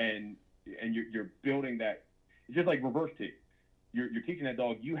 And you're building that. It's just like reverse tee. You're teaching that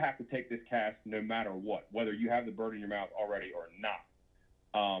dog, you have to take this cast no matter what, whether you have the bird in your mouth already or not.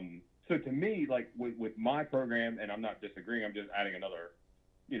 So to me, with my program, and I'm not disagreeing, I'm just adding another,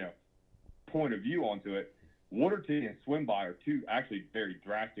 point of view onto it. Water tee and swim by are two actually very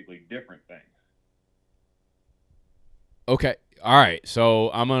drastically different things. Okay. All right.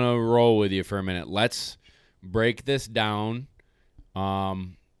 So I'm going to roll with you for a minute. Let's break this down. Because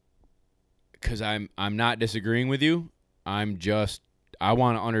I'm not disagreeing with you. I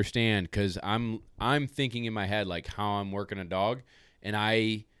want to understand, because I'm thinking in my head like how I'm working a dog, and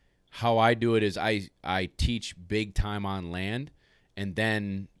how I do it is I teach big time on land, and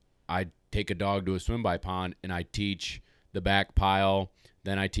then I take a dog to a swim by pond and I teach the back pile,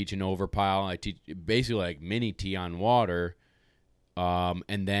 then I teach an over pile. I teach basically like mini T on water.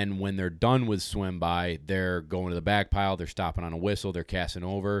 And then when they're done with swim by, they're going to the back pile, they're stopping on a whistle, they're casting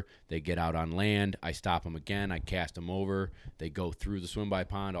over, they get out on land, I stop them again, I cast them over, they go through the swim by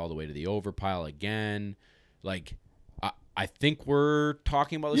pond all the way to the over pile again. Like, I think we're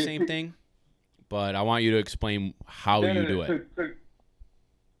talking about the same thing, but I want you to explain how you do it.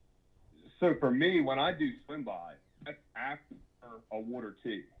 So for me, when I do swim by, that's after a water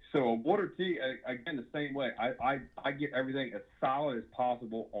tee. So a water tee, again, the same way. I get everything as solid as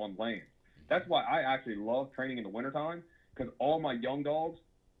possible on land. That's why I actually love training in the wintertime, because all my young dogs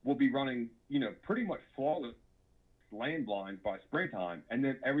will be running, pretty much flawless land blinds by springtime, and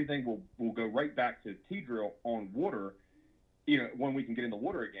then everything will go right back to tee drill on water, when we can get in the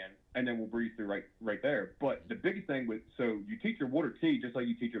water again, and then we'll breeze through right there. But the biggest thing so you teach your water tee just like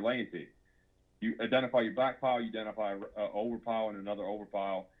you teach your land tee. You identify your back pile, you identify an over pile and another over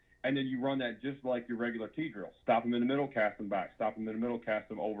pile, and then you run that just like your regular tee drill. Stop them in the middle, cast them back. Stop them in the middle, cast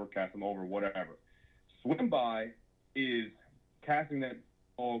them over, whatever. Swim by is casting that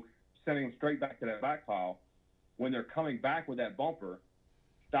dog, sending them straight back to that back pile. When they're coming back with that bumper,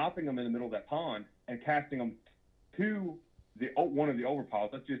 stopping them in the middle of that pond and casting them to one of the over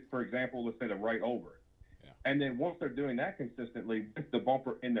piles. Let's just, for example, let's say the right over. Yeah. And then once they're doing that consistently with the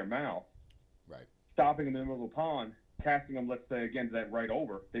bumper in their mouth, right, stopping them in the middle of the pond, casting them, let's say, again, to that right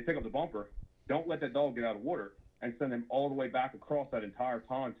over, they pick up the bumper, don't let that dog get out of water, and send them all the way back across that entire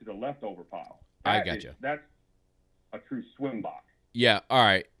pond to the leftover pile. I got you. That's a true swim by. Yeah, all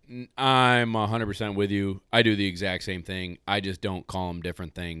right. I'm 100% with you. I do the exact same thing. I just don't call them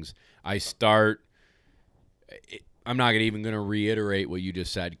different things. I'm not even going to reiterate what you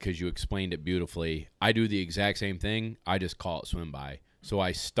just said because you explained it beautifully. I do the exact same thing. I just call it swim by. So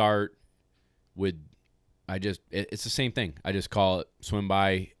I start with it's the same thing. I just call it swim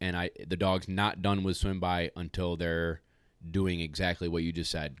by, and the dog's not done with swim by until they're doing exactly what you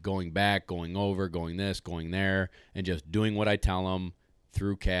just said. Going back, going over, going this, going there, and just doing what I tell them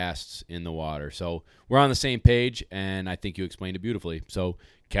through casts in the water. So we're on the same page, and I think you explained it beautifully. So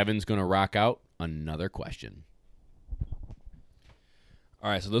Kevin's going to rock out another question. All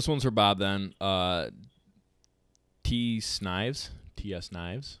right, so this one's for Bob then. T.S. Knives.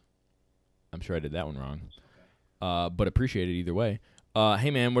 I'm sure I did that one wrong, but appreciate it either way. Hey,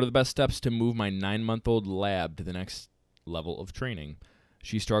 man, what are the best steps to move my 9-month-old lab to the next level of training?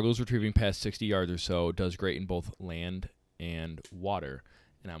 She struggles retrieving past 60 yards or so, does great in both land and water.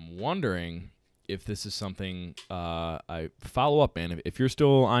 And I'm wondering if this is something I follow up, man. If you're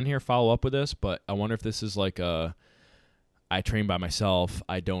still on here, follow up with this, but I wonder if this is like I train by myself,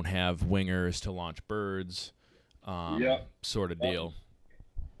 I don't have wingers to launch birds sort of deal.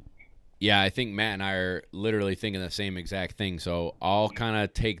 Yeah, I think Matt and I are literally thinking the same exact thing. So I'll kind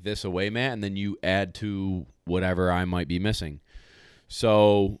of take this away, Matt, and then you add to whatever I might be missing.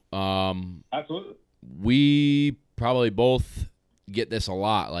 So absolutely, we probably both get this a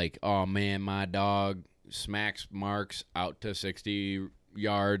lot. Like, oh man, my dog smacks marks out to 60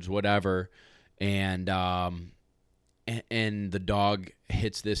 yards, whatever, and the dog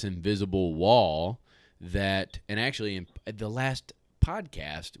hits this invisible wall that, and actually in the last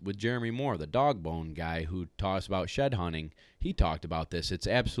podcast with Jeremy Moore, the dog bone guy who taught us about shed hunting, he talked about this. It's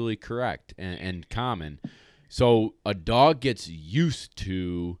absolutely correct and common. So a dog gets used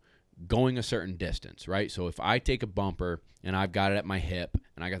to going a certain distance, right? So if I take a bumper and I've got it at my hip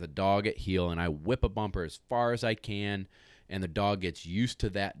and I got the dog at heel and I whip a bumper as far as I can and the dog gets used to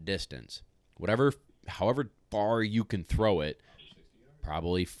that distance, however far you can throw it,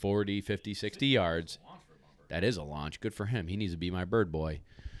 probably 40, 50, 60 yards. That is a launch. Good for him. He needs to be my bird boy.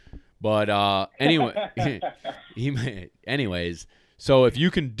 But anyway, anyways, so if you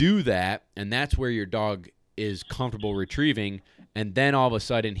can do that, and that's where your dog is comfortable retrieving, and then all of a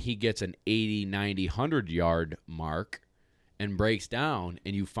sudden he gets an 80, 90, 100-yard mark and breaks down,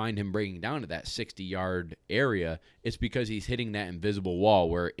 and you find him breaking down to that 60-yard area, it's because he's hitting that invisible wall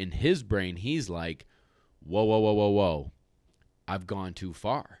where in his brain he's like, whoa, whoa, whoa, whoa, whoa, I've gone too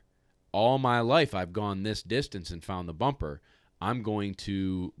far. All my life I've gone this distance and found the bumper. I'm going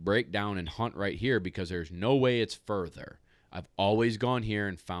to break down and hunt right here because there's no way it's further. I've always gone here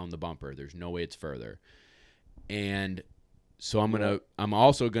and found the bumper. There's no way it's further. And so I'm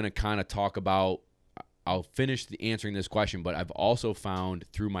also going to kind of talk about, I'll finish answering this question, but I've also found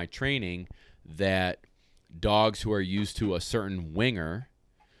through my training that dogs who are used to a certain winger,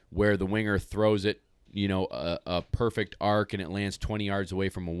 where the winger throws it, a perfect arc and it lands 20 yards away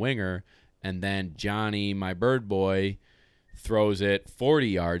from a winger, and then Johnny, my bird boy, throws it 40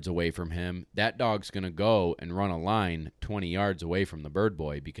 yards away from him, that dog's going to go and run a line 20 yards away from the bird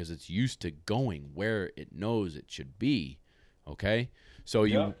boy because it's used to going where it knows it should be, okay? So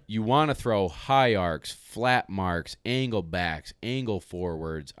you want to throw high arcs, flat marks, angle backs, angle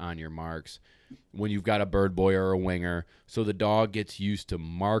forwards on your marks when you've got a bird boy or a winger, so the dog gets used to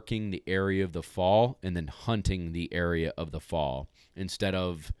marking the area of the fall and then hunting the area of the fall instead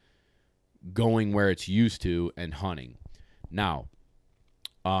of going where it's used to and hunting. Now,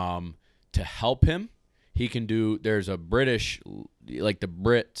 to help him, he can do, there's a British, like the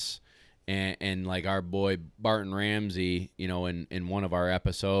Brits, and like our boy Barton Ramsey, in one of our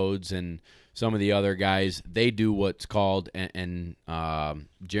episodes, and some of the other guys, they do what's called, and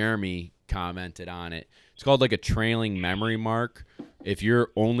Jeremy commented on it, it's called like a trailing memory mark. If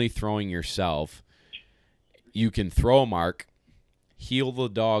you're only throwing yourself, you can throw a mark, heel the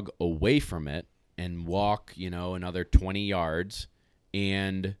dog away from it, and walk, another 20 yards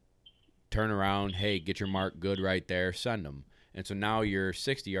and turn around, hey, get your mark good right there, send them. And so now your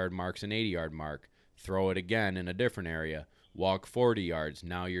 60-yard mark's an 80-yard mark. Throw it again in a different area. Walk 40 yards.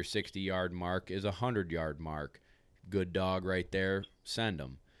 Now your 60-yard mark is a 100-yard mark. Good dog right there, send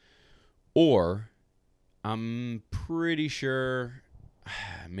them. Or I'm pretty sure,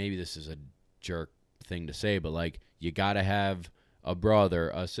 maybe this is a jerk thing to say, but like you got to have a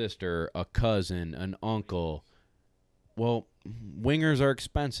brother, a sister, a cousin, an uncle. Well, wingers are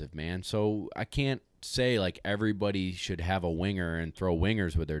expensive, man. So I can't say like everybody should have a winger and throw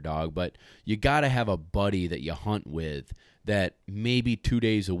wingers with their dog, but you got to have a buddy that you hunt with that maybe 2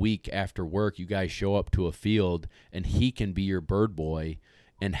 days a week after work you guys show up to a field and he can be your bird boy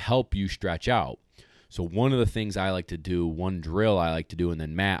and help you stretch out. So one of the things I like to do, one drill I like to do, and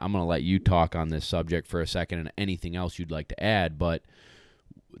then Matt, I'm going to let you talk on this subject for a second and anything else you'd like to add, but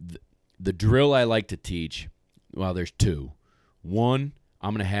the drill I like to teach, well, there's two. One,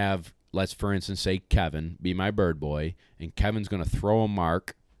 I'm going to have, let's for instance say Kevin be my bird boy, and Kevin's going to throw a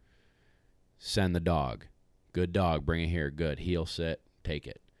mark, send the dog. Good dog, bring it here, good. Heel, sit, take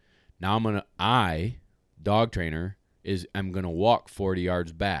it. Now dog trainer, I'm going to walk 40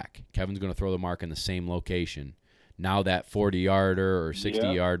 yards back. Kevin's going to throw the mark in the same location. Now that 40-yarder or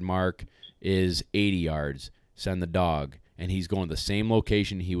 60-yard mark is 80 yards. Send the dog. And he's going to the same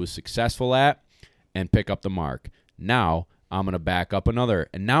location he was successful at and pick up the mark. Now I'm going to back up another.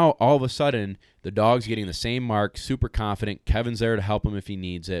 And now all of a sudden the dog's getting the same mark, super confident. Kevin's there to help him if he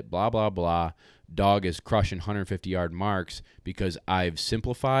needs it, blah, blah, blah. Dog is crushing 150-yard marks because I've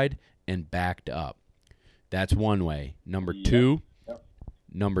simplified and backed up. That's one way. Number two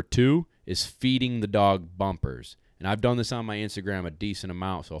is feeding the dog bumpers. And I've done this on my Instagram a decent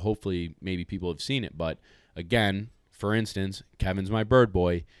amount, so hopefully maybe people have seen it. But again, for instance, Kevin's my bird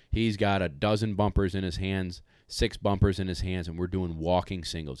boy. He's got a dozen bumpers in his hands, 6 bumpers in his hands, and we're doing walking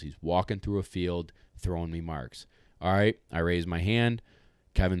singles. He's walking through a field, throwing me marks. All right, I raise my hand.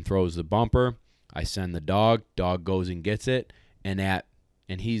 Kevin throws the bumper. I send the dog. Dog goes and gets it.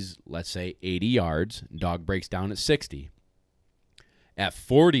 And he's, let's say, 80 yards. Dog breaks down at 60. At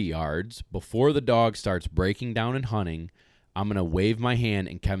 40 yards, before the dog starts breaking down and hunting, I'm going to wave my hand,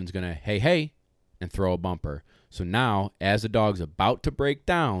 and Kevin's going to, hey, hey, and throw a bumper. So now, as the dog's about to break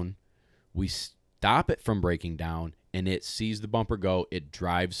down, we stop it from breaking down, and it sees the bumper go. It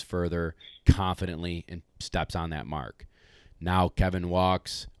drives further confidently and steps on that mark. Now Kevin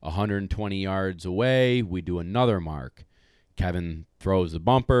walks 120 yards away. We do another mark. Kevin throws the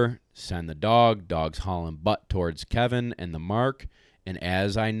bumper, send the dog. Dog's hauling butt towards Kevin and the mark. And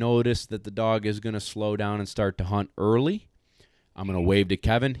as I notice that the dog is going to slow down and start to hunt early, I'm going to wave to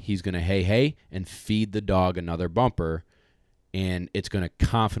Kevin. He's going to hey, hey, and feed the dog another bumper. And it's going to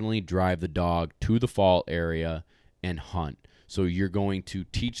confidently drive the dog to the fall area and hunt. So you're going to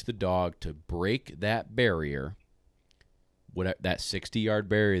teach the dog to break that barrier, that 60-yard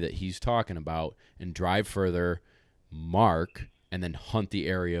barrier that he's talking about, and drive further, mark, and then hunt the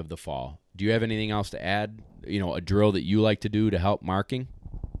area of the fall. Do you have anything else to add? A drill that you like to do to help marking?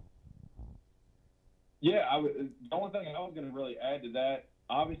 Yeah, the only thing I was going to really add to that,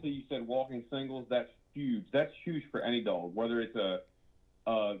 obviously you said walking singles, that's huge. That's huge for any dog, whether it's a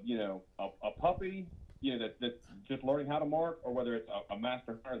puppy, that's just learning how to mark, or whether it's a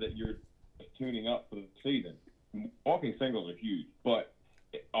master hunter that you're tuning up for the season. Walking singles are huge, but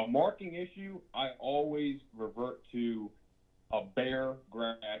a marking issue, I always revert to a bare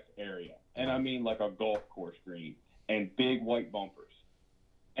grass area. And I mean like a golf course green and big white bumpers.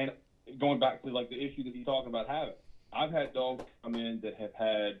 And going back to like the issue that you're talking about having, I've had dogs come in that have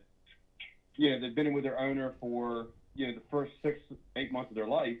had, they've been in with their owner for, the first 6-8 months of their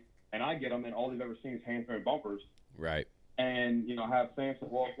life, and I get them, and all they've ever seen is hand-thrown bumpers. Right. And, I have Samson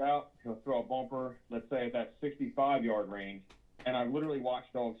walk out, he'll throw a bumper, let's say at that 65-yard range, and I literally watch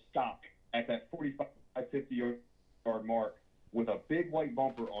dogs stop at that 45, 50-yard mark with a big white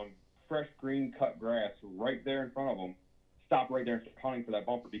bumper on fresh green cut grass right there in front of them, stop right there and start hunting for that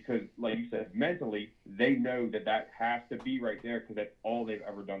bumper because, like you said, mentally they know that has to be right there because that's all they've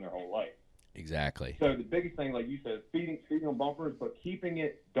ever done their whole life. Exactly. So the biggest thing, like you said, feeding them bumpers, but keeping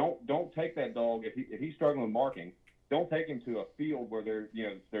it. Don't take that dog if he's struggling with marking. Don't take him to a field where there's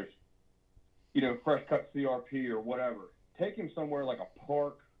fresh cut CRP or whatever. Take him somewhere like a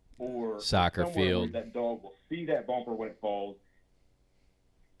park or soccer somewhere field. Where that dog will see that bumper when it falls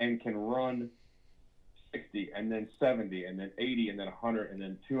and can run 60 and then 70 and then 80 and then 100 and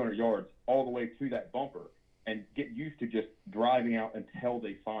then 200 yards all the way to that bumper and get used to just driving out until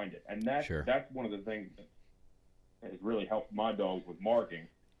they find it. And that's one of the things that has really helped my dogs with marking.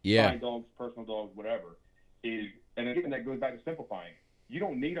 Yeah. My dogs, personal dogs, whatever, and again, that goes back to simplifying. You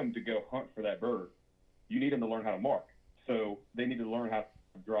don't need them to go hunt for that bird. You need them to learn how to mark. So they need to learn how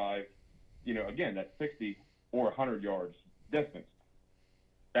to drive, again, that 60 or 100 yards distance.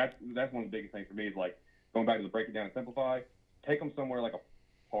 That's one of the biggest things for me is like going back to the break it down and simplify. Take them somewhere like a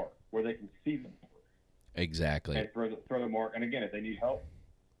park where they can see them. Exactly. And throw the mark. And again, if they need help,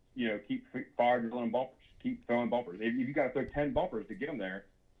 keep fire drilling bumpers. Keep throwing bumpers. If you got to throw 10 bumpers to get them there,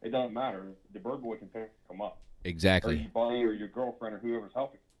 it doesn't matter. The bird boy can pick them up. Exactly. Or your buddy or your girlfriend or whoever's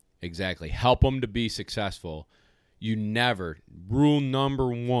helping. Exactly. Help them to be successful. Rule number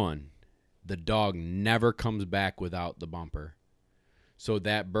 1, the dog never comes back without the bumper. So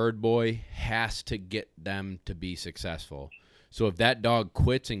that bird boy has to get them to be successful. So if that dog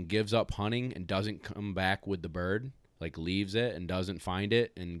quits and gives up hunting and doesn't come back with the bird, like leaves it and doesn't find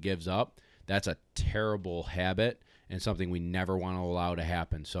it and gives up, that's a terrible habit and something we never want to allow to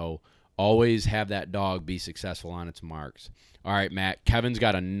happen. So always have that dog be successful on its marks. All right, Matt, Kevin's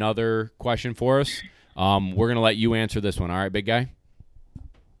got another question for us. We're going to let you answer this one. All right, big guy?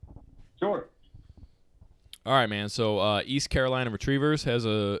 Sure. All right, man. So East Carolina Retrievers has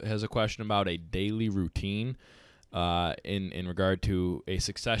a question about a daily routine in regard to a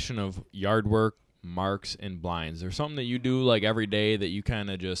succession of yard work, marks, and blinds. There's something that you do like every day that you kind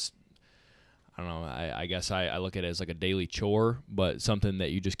of just, I don't know, I guess I look at it as like a daily chore, but something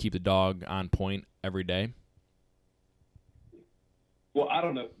that you just keep the dog on point every day. Well, I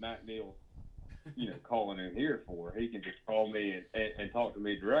don't know if Matt Neal's, calling in here for. He can just call me and talk to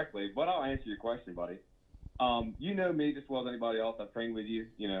me directly, but I'll answer your question, buddy. You know me just as well as anybody else. I've trained with you,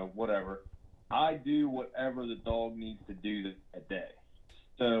 whatever. I do whatever the dog needs to do that day.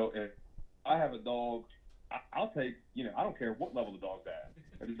 So if I have a dog, I'll take, I don't care what level the dog's at.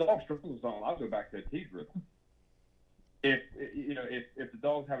 If the dog struggles with something, I'll go back to a tease rhythm. If the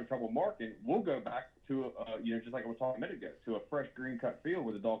dog's having trouble marking, we'll go back to, just like I was talking a minute ago, to a fresh green cut field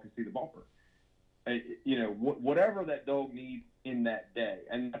where the dog can see the bumper. Whatever that dog needs in that day.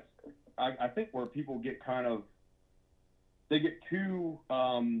 And that's, I think where people get they get too,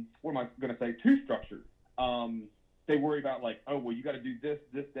 too structured. They worry about like, oh, well, you got to do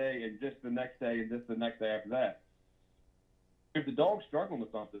this day and this the next day and this the next day after that. If the dog's struggling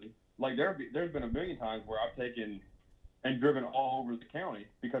with something, like there's been a million times where I've taken and driven all over the county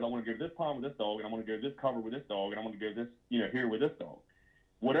because I want to go to this pond with this dog and I want to go to this cover with this dog and I want to go this, here with this dog.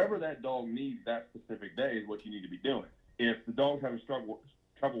 Whatever that dog needs that specific day is what you need to be doing. If the dog's having trouble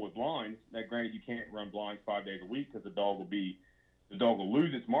with blinds, now granted you can't run blinds 5 days a week because the dog will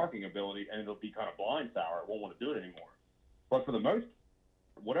lose its marking ability and it'll be kind of blind sour. It won't want to do it anymore. But for the most,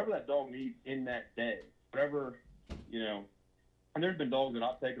 whatever that dog needs in that day, whatever, and there's been dogs that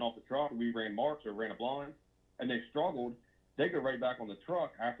I've taken off the truck and we ran marks or ran a blind and they struggled. They go right back on the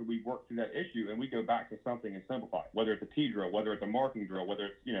truck after we work through that issue and we go back to something and simplify, whether it's a T drill, whether it's a marking drill, whether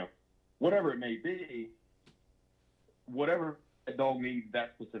it's, whatever it may be, whatever that dog needs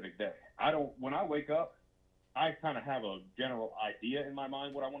that specific day. When I wake up, I kind of have a general idea in my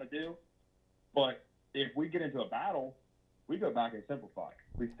mind what I want to do. But if we get into a battle, we go back and simplify.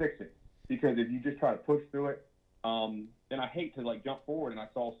 We fix it. Because if you just try to push through it, and I hate to like jump forward and I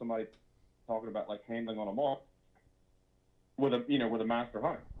saw somebody talking about like handling on a mark with a master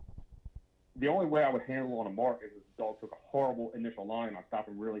hunter. The only way I would handle on a mark is if the dog took a horrible initial line and I stop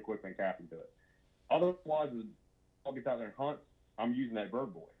him really quick and cast him to it. Otherwise, if the dog gets out there and hunts, I'm using that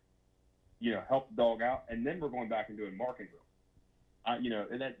bird boy. Help the dog out, and then we're going back and doing marking drill.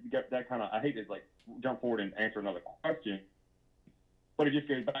 And that kind of, I hate to like jump forward and answer another question, But it just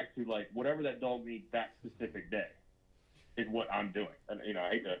goes back to like whatever that dog needs that specific day is what I'm doing. And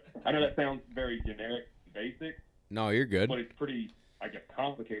I know that sounds very generic, basic. No, you're good. But it's pretty, I guess,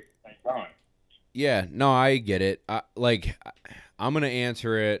 complicated at the same time. Yeah, no, I get it. I'm gonna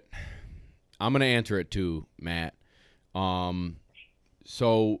answer it. I'm gonna answer it too, Matt.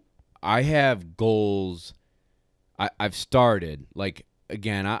 So I have goals. I've started. Like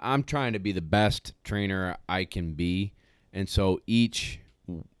again, I'm trying to be the best trainer I can be, and so each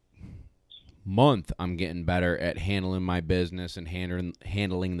month I'm getting better at handling my business and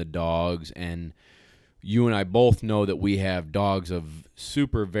handling the dogs. And you and I both know that we have dogs of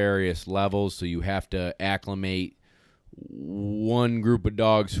super various levels, so you have to acclimate one group of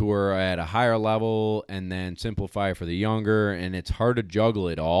dogs who are at a higher level and then simplify for the younger, and it's hard to juggle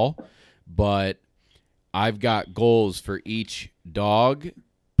it all. But I've got goals for each dog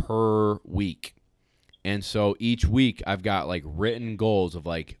per week. And so each week I've got like written goals of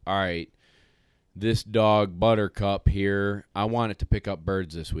like, all right, this dog Buttercup here, I want it to pick up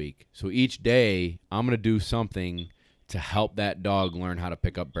birds this week. So each day I'm going to do something to help that dog learn how to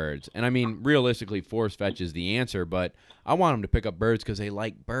pick up birds. And I mean, realistically, force fetch is the answer, but I want them to pick up birds because they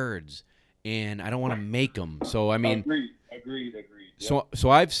like birds, and I don't want to make them. So I mean, agreed. So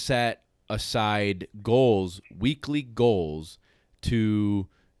I've set aside goals, weekly goals, to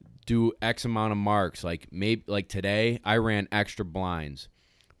do X amount of marks. Like today, I ran extra blinds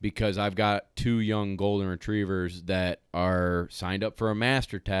because I've got 2 young golden retrievers that are signed up for a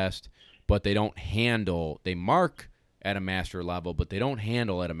master test, but they don't handle. They mark at a master level, but they don't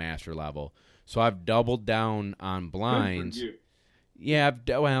handle at a master level. So I've doubled down on blinds. Good for you. Yeah,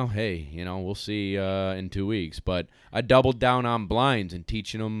 well, hey, we'll see in 2 weeks. But I doubled down on blinds and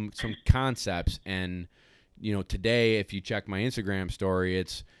teaching them some concepts. And, today, if you check my Instagram story,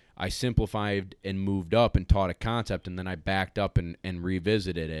 I simplified and moved up and taught a concept, and then I backed up and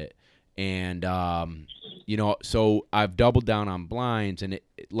revisited it. And, so I've doubled down on blinds. And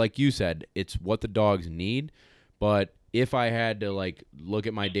like you said, it's what the dogs need. But if I had to, look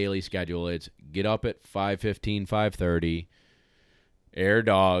at my daily schedule, it's get up at 5:15, 5:30, air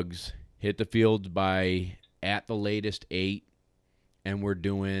dogs, hit the fields by at the latest 8, and we're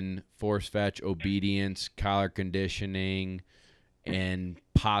doing force fetch, obedience, collar conditioning, and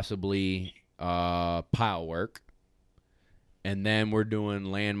possibly pile work. And then we're doing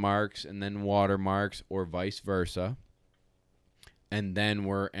landmarks and then watermarks or vice versa. And then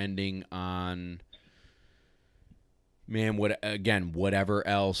we're ending on, whatever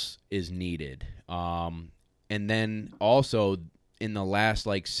else is needed. And then also in the last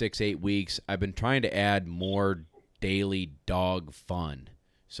 6-8 weeks, I've been trying to add more daily dog fun.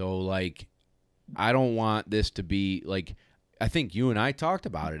 So I don't want this to be I think you and I talked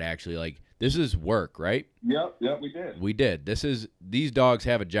about it actually. This is work, right? Yep, we did. We did. These dogs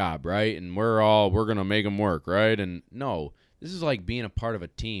have a job, right? And we're going to make them work, right? And no, this is like being a part of a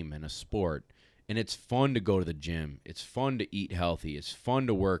team and a sport. And it's fun to go to the gym. It's fun to eat healthy. It's fun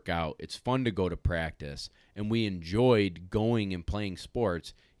to work out. It's fun to go to practice. And we enjoyed going and playing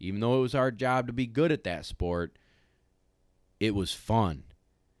sports. Even though it was our job to be good at that sport, it was fun.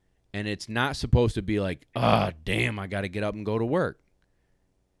 And it's not supposed to be damn, I got to get up and go to work.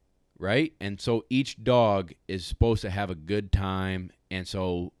 Right? And so each dog is supposed to have a good time. And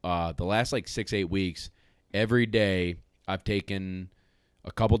so the last 6-8 weeks, every day I've taken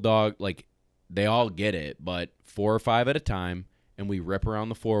a couple dogs, they all get it, but 4 or 5 at a time, and we rip around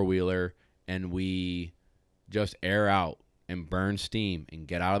the four-wheeler, and we just air out and burn steam and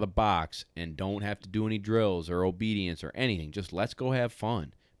get out of the box and don't have to do any drills or obedience or anything. Just let's go have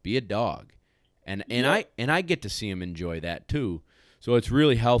fun. Be a dog. And I get to see them enjoy that too. So it's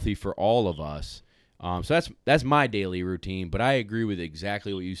really healthy for all of us. So that's my daily routine, but I agree with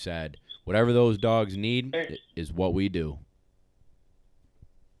exactly what you said. Whatever those dogs need is what we do.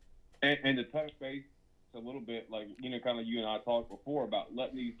 And to touch base a little bit, kind of you and I talked before about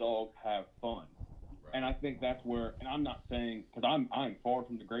letting these dogs have fun. Right. And I think that's where, and I'm not saying, because I'm far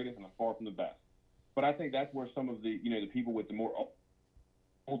from the greatest and I'm far from the best, but I think that's where some of the, the people with the more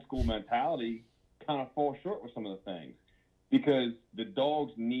old school mentality kind of fall short with some of the things. Because the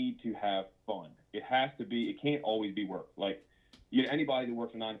dogs need to have fun. It has to be, it can't always be work. Anybody that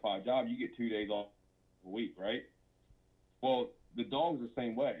works a 9-to-5 job, you get 2 days off a week, right? Well, the dogs are the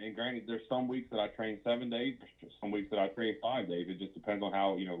same way. And granted, there's some weeks that I train 7 days, there's some weeks that I train 5 days. It just depends on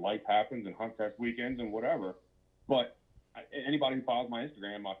how, life happens and hunt test weekends and whatever. But anybody who follows my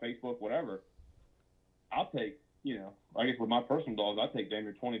Instagram, my Facebook, whatever, I'll take, I guess with my personal dogs, I take damn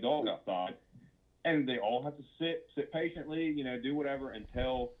near 20 dogs outside. And they all have to sit patiently, do whatever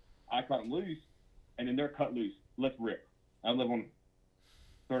until I cut them loose, and then they're cut loose. Let's rip. I live on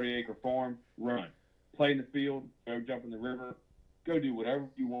 30-acre farm, run. Play in the field, go jump in the river, go do whatever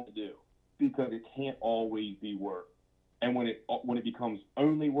you want to do, because it can't always be work. And when it becomes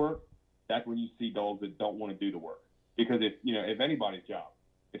only work, that's when you see dogs that don't want to do the work. Because if anybody's job,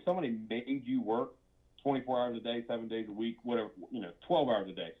 if somebody made you work 24 hours a day, 7 days a week, whatever, 12 hours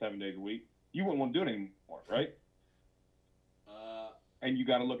a day, 7 days a week, you wouldn't want to do it anymore, right? And you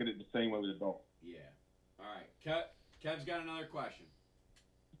got to look at it the same way with a dog. Yeah. All right. Kev's got another question.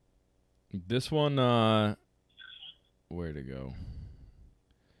 This one, where to go?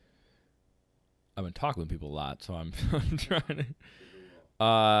 I've been talking with people a lot, so I'm trying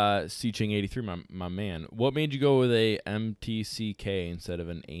to. C-Ching 83, my man. What made you go with a MTCK instead of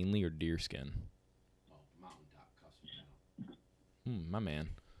an Ainley or Deerskin? Oh, Mountaintop Custom Kennel. My man.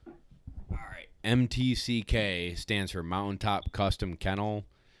 All right. MTCK stands for Mountaintop Custom Kennel.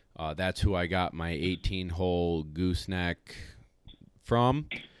 That's who I got my 18-hole gooseneck from.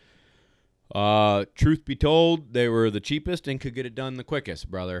 Truth be told, they were the cheapest and could get it done the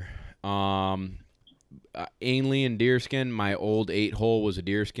quickest, brother. Ainley and Deerskin, my old 8-hole was a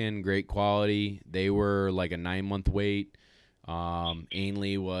Deerskin, great quality. They were like a 9-month wait.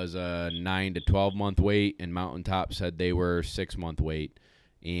 Ainley was a 9 to 12-month wait, and Mountaintop said they were 6-month wait.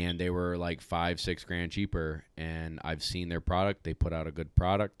 And they were like $5-6 grand cheaper. And I've seen their product. They put out a good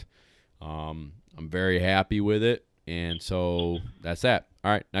product. I'm very happy with it. And so that's that.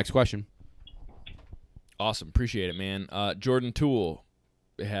 All right, next question. Awesome. Appreciate it, man. Jordan Toole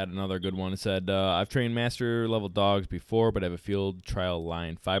had another good one. It said, I've trained master level dogs before, but I have a field trial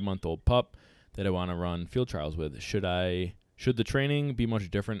line 5-month-old pup that I want to run field trials with. Should the training be much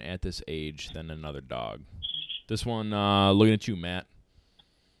different at this age than another dog? This one, looking at you, Matt.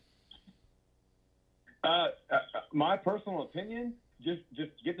 My personal opinion, just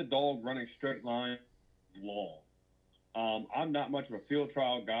get the dog running straight line long. I'm not much of a field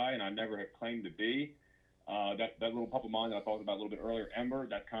trial guy, and I never have claimed to be. That little pup of mine that I talked about a little bit earlier, Ember,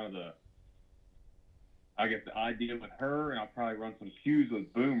 that's kind of the idea with her, and I'll probably run some cues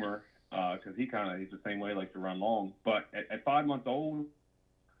with Boomer, because he's the same way, likes to run long. But at 5 months old,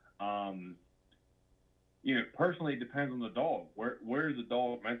 personally, it depends on the dog. Where is the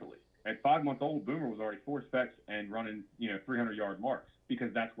dog mentally? At 5 months old, Boomer was already 4 specs and running, 300-yard marks,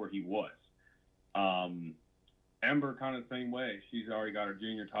 because that's where he was. Ember, kind of the same way. She's already got her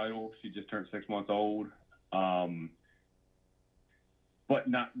junior title. She just turned 6 months old. But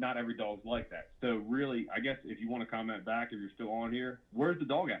not every dog's like that. So really, I guess if you want to comment back, if you're still on here, where's the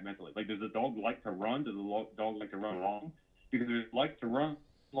dog at mentally? Like, does the dog like to run? Does the dog like to run long? Because if it likes to run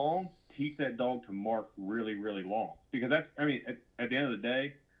long, teach that dog to mark really, really long. Because at the end of the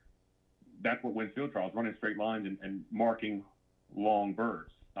day, that's what wins field trials, running straight lines and marking long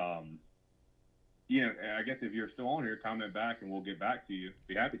birds. I guess if you're still on here, comment back and we'll get back to you.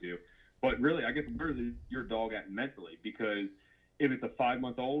 Be happy to. But really, I guess where's your dog at mentally? Because if it's a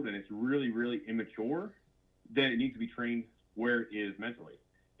 5-month-old and it's really, really immature, then it needs to be trained where it is mentally.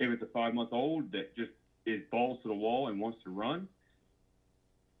 If it's a 5-month-old that just is balls to the wall and wants to run,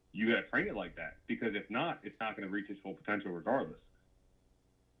 you got to train it like that. Because if not, it's not going to reach its full potential regardless.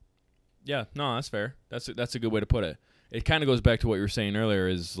 Yeah, no, that's fair. That's a good way to put it. It kind of goes back to what you were saying earlier,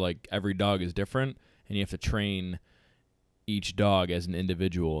 is like every dog is different, and you have to train each dog as an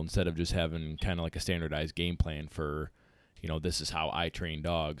individual instead of just having kind of like a standardized game plan for, this is how I train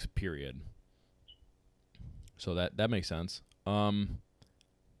dogs, period. So that makes sense.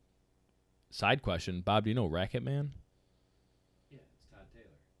 Side question, Bob, do you know Racket Man? Yeah, it's Todd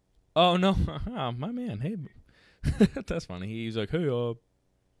Taylor. Oh, no. My man. Hey. That's funny. He's like, hey,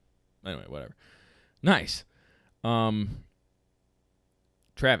 anyway, whatever. Nice.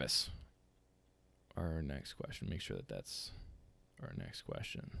 Travis, our next question. Make sure that's our next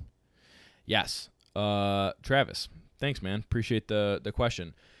question. Yes. Travis, thanks, man. Appreciate the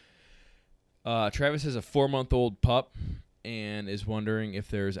question. Travis has a 4-month-old pup and is wondering if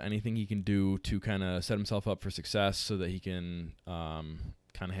there's anything he can do to kind of set himself up for success so that he can kind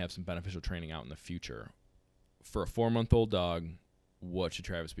of have some beneficial training out in the future. For a 4-month-old dog, what should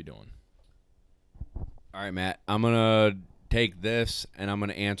Travis be doing? All right, Matt. I'm going to take this, and I'm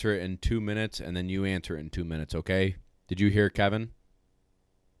going to answer it in 2 minutes, and then you answer it in 2 minutes, okay? Did you hear Kevin?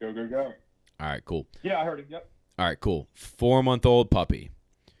 Go. All right, cool. Yeah, I heard it. Yep. All right, cool. 4-month-old puppy.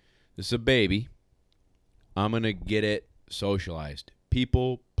 This is a baby. I'm going to get it socialized.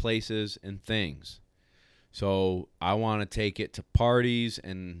 People, places, and things. So I want to take it to parties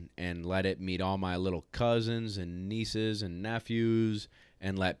and let it meet all my little cousins and nieces and nephews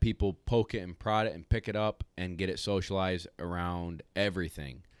and let people poke it and prod it and pick it up and get it socialized around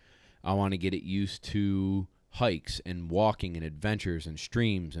everything. I want to get it used to hikes and walking and adventures and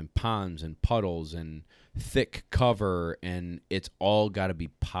streams and ponds and puddles and thick cover, and it's all got to be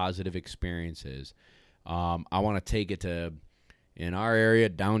positive experiences. I want to take it to, in our area,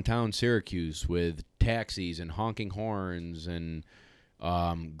 downtown Syracuse, with taxis and honking horns and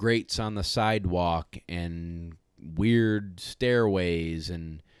grates on the sidewalk and weird stairways,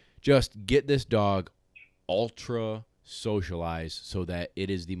 and just get this dog ultra socialized so that it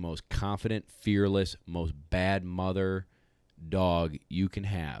is the most confident, fearless, most bad mother dog you can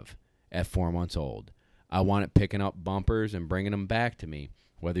have at 4 months old. I want it picking up bumpers and bringing them back to me,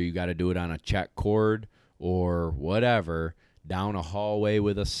 whether you got to do it on a check cord or whatever, down a hallway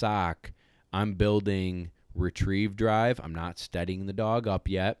with a sock. I'm building retrieve drive. I'm not steadying the dog up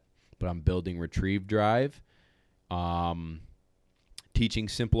yet, but I'm building retrieve drive. Teaching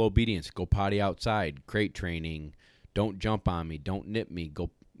simple obedience. Go potty outside. Crate training. Don't jump on me. Don't nip me. Go,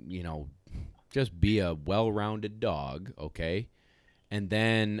 just be a well-rounded dog, okay? And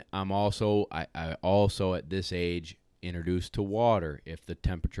then I'm also, I also at this age introduced to water if the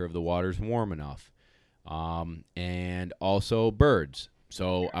temperature of the water is warm enough. And also birds.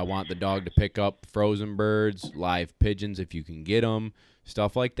 So I want the dog to pick up frozen birds, live pigeons if you can get them,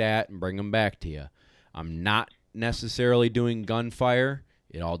 stuff like that, and bring them back to you. I'm not necessarily doing gunfire.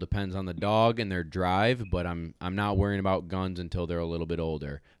 It all depends on the dog and their drive, but I'm not worrying about guns until they're a little bit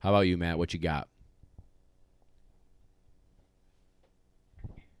older. How about you, Matt? What you got?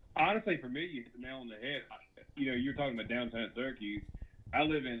 Honestly, for me, you hit the nail on the head. You're talking about downtown Syracuse. I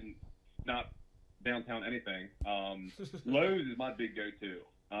live in not downtown anything. Lowe's is my big go-to.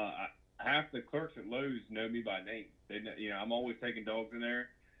 Half the clerks at Lowe's know me by name. I'm always taking dogs in there.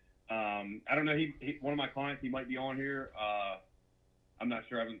 I don't know. He one of my clients, he might be on here. I'm not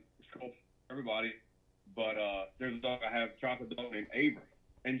sure. I haven't scrolled for everybody, but there's a dog I have, a chocolate dog named Avery,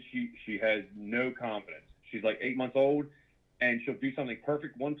 and she has no confidence. She's like 8 months old, and she'll do something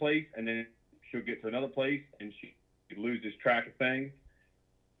perfect one place, and then she'll get to another place, and she loses track of things.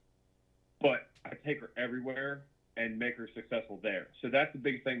 But I take her everywhere and make her successful there. So that's the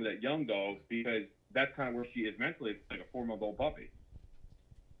big thing with that young dog, because that's kind of where she is mentally. It's like a 4-month-old puppy.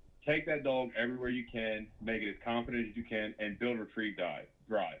 Take that dog everywhere you can, make it as confident as you can, and build a retrieve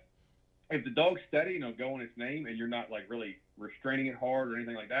drive. If the dog's steady and it'll go on its name and you're not like really restraining it hard or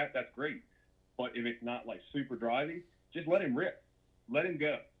anything like that, that's great. But if it's not like super driving, just let him rip. Let him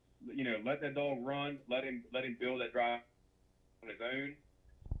go. Let that dog run. Let him build that drive on his own.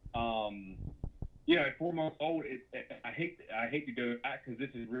 At 4 months old, I hate to go back because this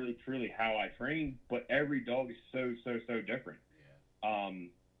is really truly how I train. But every dog is so different.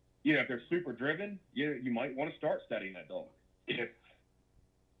 If they're super driven, you might want to start studying that dog. If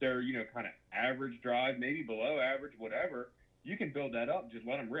they're kind of average drive, maybe below average, whatever, you can build that up. Just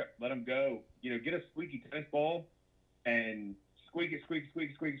let them rip. Let them go. Get a squeaky tennis ball and squeak it,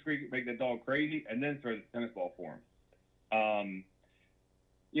 make that dog crazy, and then throw the tennis ball for him.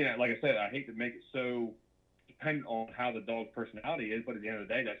 Like I said, I hate to make it so dependent on how the dog's personality is, but at the end of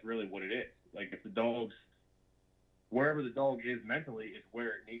the day, that's really what it is. Like if the dog's wherever the dog is mentally is where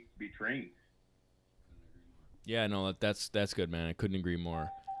it needs to be trained. Yeah, no, that's good, man. I couldn't agree more.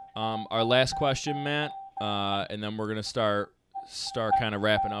 Our last question, Matt, and then we're gonna start kind of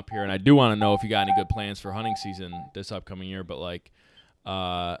wrapping up here. And I do want to know if you got any good plans for hunting season this upcoming year. But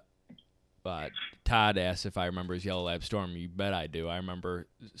Todd asked if I remember his yellow lab Storm. You bet I do. I remember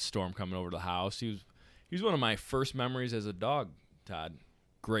Storm coming over to the house. He was one of my first memories as a dog. Todd,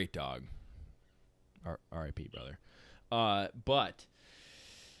 great dog. R.I.P. brother.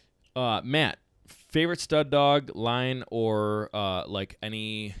 Matt, favorite stud dog line or like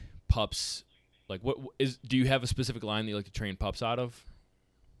any pups? Like do you have a specific line that you like to train pups out of?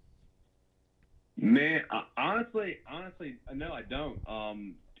 Man, honestly, no, I don't.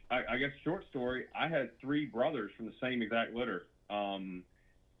 I guess short story, I had 3 brothers from the same exact litter, and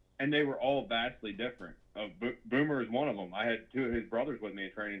they were all vastly different. Boomer is one of them. I had 2 of his brothers with me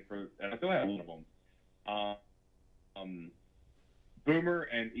in training and I still have one of them. Boomer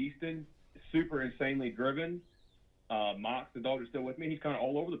and Easton, super insanely driven. Mox, the dog, is still with me. He's kind of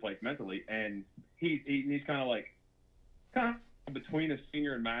all over the place mentally, and he's kind of between a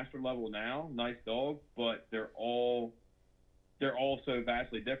senior and master level now. Nice dog, but they're all so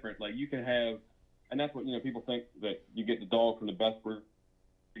vastly different. Like you can have, and that's what people think that you get the dog from the best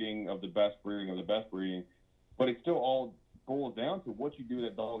breeding of the best breeding of the best breeding, but it still all boils down to what you do with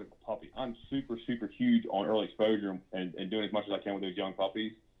that dog as a puppy. I'm super huge on early exposure and doing as much as I can with those young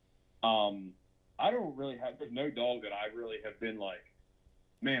puppies. I don't really have, there's no dog that I really have been like,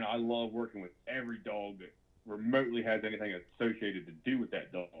 man, I love working with every dog that remotely has anything associated to do with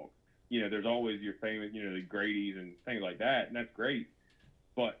that dog. there's always your famous, the Grady's and things like that, and that's great.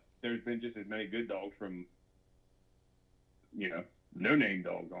 But there's been just as many good dogs from, no-name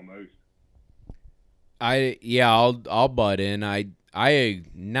dogs almost. I'll butt in. I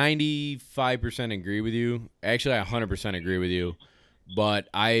 95% agree with you. Actually, I 100% agree with you. But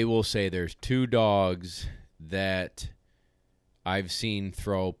I will say there's two dogs that I've seen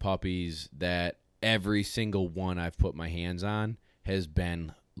throw puppies that every single one I've put my hands on has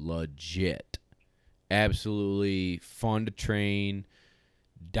been legit. Absolutely fun to train,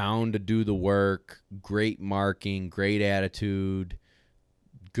 down to do the work, great marking, great attitude,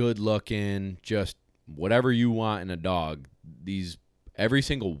 good looking, just whatever you want in a dog. Every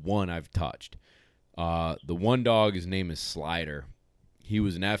single one I've touched. The one dog, his name is Slider. He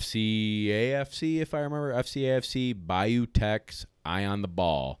was an FCAFC, if I remember, FCAFC, Bayou Tex, Eye on the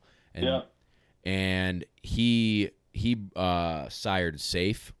Ball. And he sired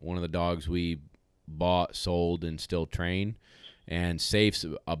Safe, one of the dogs we bought, sold, and still train. And Safe's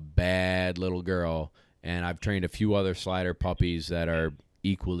a bad little girl. And I've trained a few other Slider puppies that are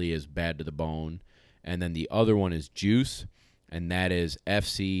equally as bad to the bone. And then the other one is Juice, and that is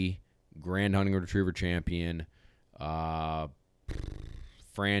FC, Grand Hunting Retriever Champion,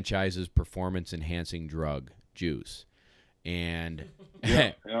 franchise's performance-enhancing drug, Juice. And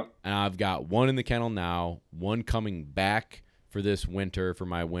and I've got one in the kennel now, one coming back for this winter for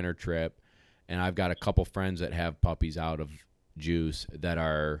my winter trip, and I've got a couple friends that have puppies out of Juice that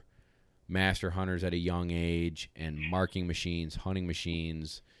are master hunters at a young age and marking machines, hunting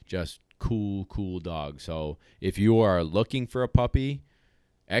machines, just cool dog. So if you are looking for a puppy,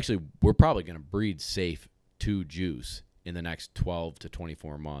 actually, we're probably going to breed Safe to Juice in the next 12 to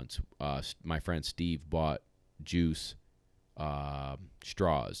 24 months. My friend Steve bought Juice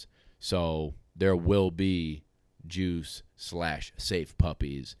straws. So there will be Juice/Safe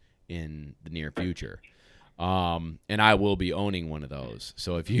puppies in the near future. And I will be owning one of those.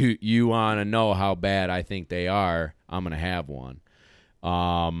 So if you want to know how bad I think they are, I'm going to have one.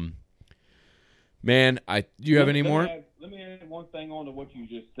 Man, do you have any more? Let me add one thing on to what you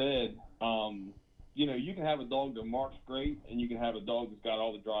just said. You can have a dog that marks great, and you can have a dog that's got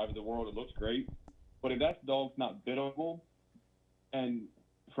all the drive in the world that looks great. But if that dog's not biddable, and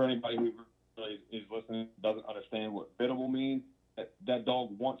for anybody who really is listening doesn't understand what biddable means, that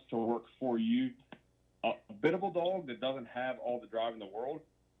dog wants to work for you. A biddable dog that doesn't have all the drive in the world,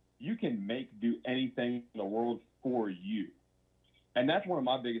 you can do anything in the world for you. And that's one of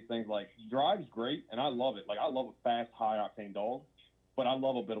my biggest things. Like, drive's great, and I love it. Like, I love a fast, high-octane dog, but I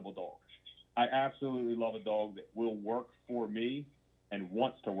love a biddable dog. I absolutely love a dog that will work for me and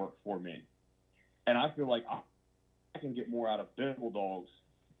wants to work for me. And I feel like I can get more out of biddable dogs.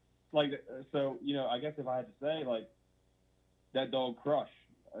 Like, so, I guess if I had to say, like, that dog Crush,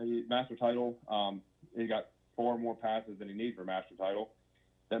 master title, he got 4 more passes than he needs for master title,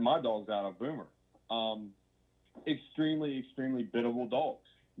 that my dog's out of Boomer. Extremely, extremely biddable dogs.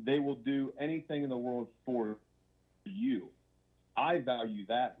 They will do anything in the world for you. I value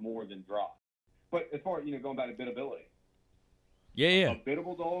that more than drive. But as far as, going back to biddability. Yeah. A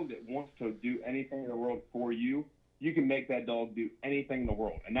biddable dog that wants to do anything in the world for you, you can make that dog do anything in the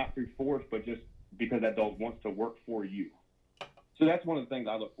world. And not through force, but just because that dog wants to work for you. So that's one of the things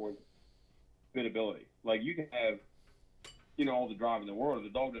I look for, biddability. Like, you can have, all the drive in the world. If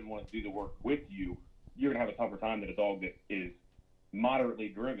the dog doesn't want to do the work with you, you're going to have a tougher time than a dog that is moderately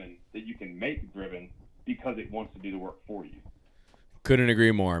driven, that you can make driven because it wants to do the work for you. Couldn't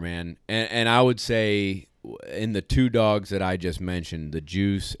agree more, man. And I would say in the two dogs that I just mentioned, the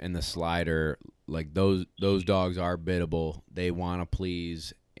Juice and the Slider, like those dogs are biddable. They want to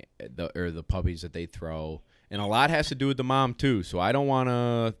please the puppies that they throw. And a lot has to do with the mom, too. So I don't want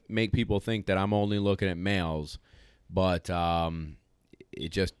to make people think that I'm only looking at males. But it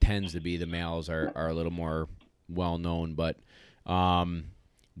just tends to be the males are a little more well-known. But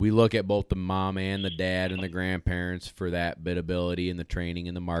we look at both the mom and the dad and the grandparents for that biddability and the training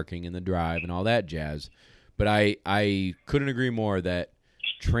and the marking and the drive and all that jazz. But I couldn't agree more that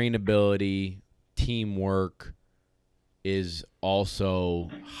trainability, teamwork is also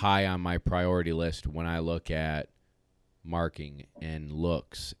high on my priority list when I look at marking and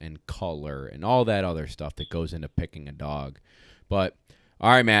looks and color and all that other stuff that goes into picking a dog. But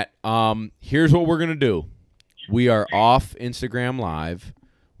all right, Matt, here's what we're going to do. We are off Instagram Live.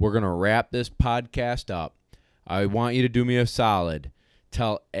 We're going to wrap this podcast up. I want you to do me a solid.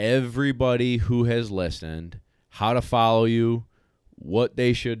 Tell everybody who has listened how to follow you, what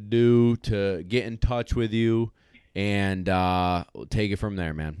they should do to get in touch with you, and we'll take it from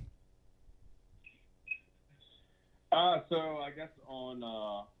there, man. So I guess on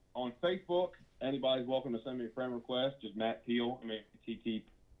on Facebook, anybody's welcome to send me a friend request. Just Matt Teal. I mean,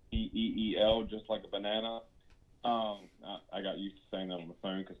 TTPEEL, just like a banana. I got used to saying that on the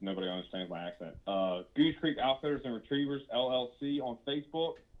phone because nobody understands my accent. Goose Creek Outfitters and Retrievers, LLC on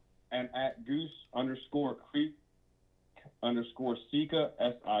Facebook, and at Goose_Creek_Sika,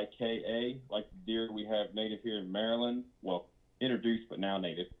 SIKA, like the deer we have native here in Maryland. Well, introduced but now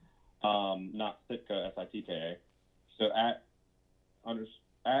native. Not Sitka, SITKA. So at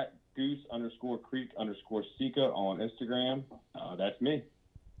Goose_Creek_Sika on Instagram. That's me.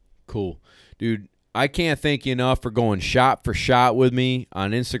 Cool. Dude, I can't thank you enough for going shot for shot with me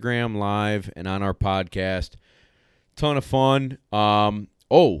on Instagram Live and on our podcast. Ton of fun.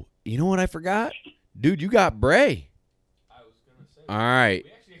 Oh, you know what I forgot? Dude, you got Bray. I was going to say. All right.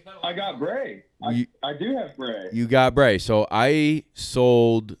 I got Bray. I do have Bray. You got Bray. So I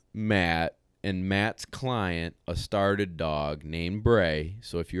sold Matt and Matt's client a started dog named Bray.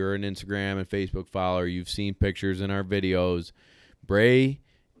 So if you're an Instagram and Facebook follower, you've seen pictures in our videos. Bray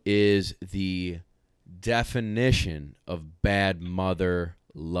is the definition of bad mother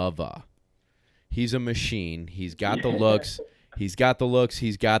lover. He's a machine. He's got the looks. He's got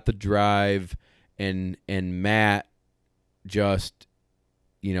the drive. And Matt just,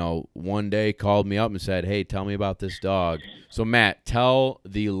 one day called me up and said, hey, tell me about this dog. So, Matt, tell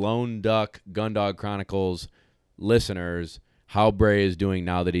the Lone Duck Gundog Chronicles listeners how Bray is doing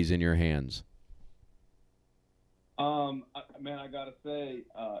now that he's in your hands. Man, I got to say,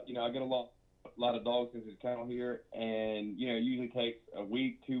 I get a lot of dogs in this kennel here, and, it usually takes a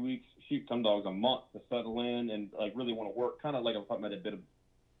week, 2 weeks, shoot, some dogs a month to settle in and, really want to work, kind of like I'm talking about a bit of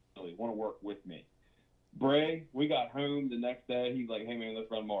really want to work with me. Bray, we got home the next day. He's like, hey, man, let's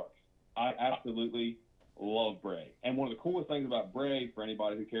run marks. I absolutely love Bray. And one of the coolest things about Bray, for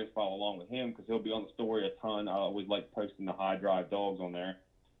anybody who cares to follow along with him, because he'll be on the story a ton. I always like posting the high drive dogs on there.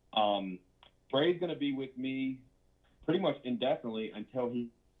 Bray's going to be with me pretty much indefinitely until he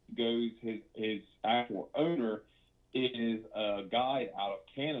goes. His actual owner is a guide out of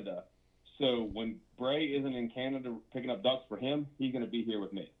Canada. So when Bray isn't in Canada picking up ducks for him, he's going to be here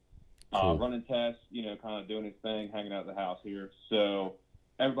with me. Cool. Running tests, kind of doing his thing, hanging out at the house here. So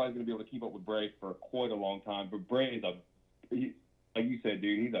everybody's going to be able to keep up with Bray for quite a long time. But Bray is like you said,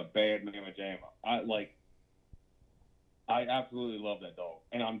 dude, he's a bad mamma jamma. I absolutely love that dog.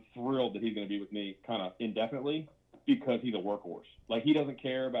 And I'm thrilled that he's going to be with me kind of indefinitely because he's a workhorse. Like, he doesn't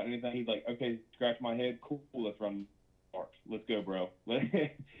care about anything. He's like, okay, scratch my head. Cool, let's run marks. Let's go, bro. Let's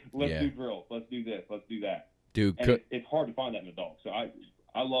do drills. Let's do this. Let's do that. Dude, it's hard to find that in a dog. So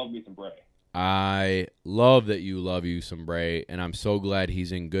I love me some Bray. I love that you love you some Bray, and I'm so glad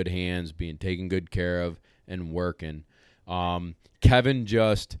he's in good hands, being taken good care of, and working. Kevin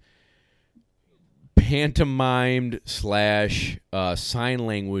just pantomimed / sign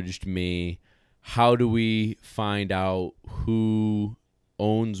languaged me. How do we find out who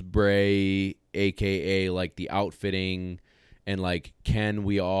owns Bray, a.k.a. like the outfitting, and like can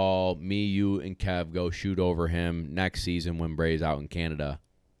we all, me, you, and Kev, go shoot over him next season when Bray's out in Canada?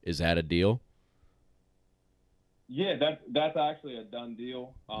 Is that a deal? Yeah, that's actually a done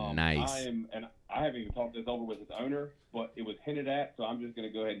deal. Nice. I haven't even talked this over with his owner, but it was hinted at, so I'm just going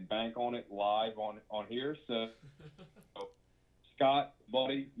to go ahead and bank on it live on here. So, Scott,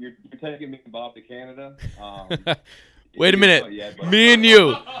 buddy, you're taking me and Bob to Canada. Wait a minute. Me and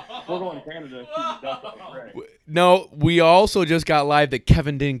you. We're going to Canada. No, we also just got live that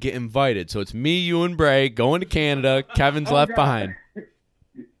Kevin didn't get invited. So it's me, you, and Bray going to Canada. Kevin's left behind.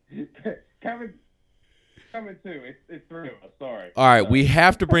 Kevin's coming too. It's three of us. Sorry. All right, we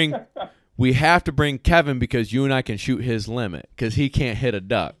have to bring Kevin because you and I can shoot his limit because he can't hit a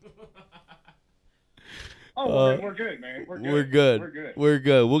duck. Oh, we're good, man. We're good.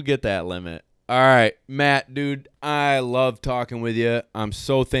 We'll get that limit. All right, Matt, dude, I love talking with you. I'm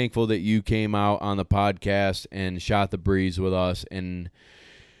so thankful that you came out on the podcast and shot the breeze with us. And,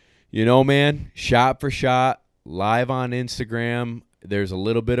 man, shot for shot, live on Instagram. There's a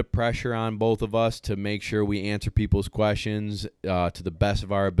little bit of pressure on both of us to make sure we answer people's questions to the best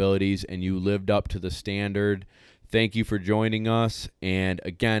of our abilities, and you lived up to the standard. Thank you for joining us. And,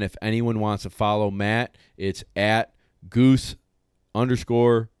 again, if anyone wants to follow Matt, it's at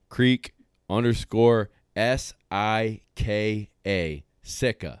Goose_Creek_SIKA.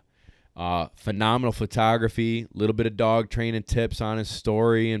 Sika. Phenomenal photography, a little bit of dog training tips on his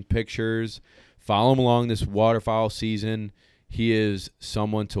story and pictures. Follow him along this waterfowl season. He is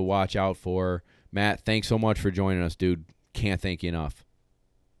someone to watch out for. Matt, thanks so much for joining us, dude. Can't thank you enough.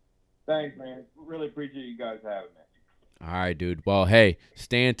 Thanks, man. Really appreciate you guys having me. All right, dude. Well, hey,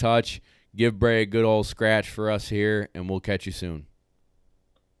 stay in touch. Give Bray a good old scratch for us here, and we'll catch you soon.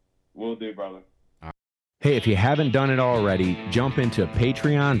 Will do, brother. Hey, if you haven't done it already, jump into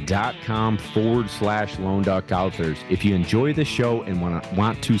patreon.com/Lone Duck Outfitters if you enjoy the show and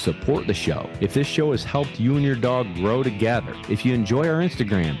want to support the show. If this show has helped you and your dog grow together, if you enjoy our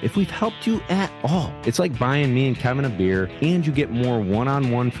Instagram, if we've helped you at all, it's like buying me and Kevin a beer, and you get more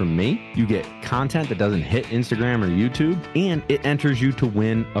one-on-one from me. You get content that doesn't hit Instagram or YouTube, and it enters you to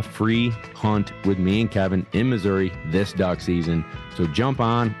win a free hunt with me and Kevin in Missouri this duck season. So jump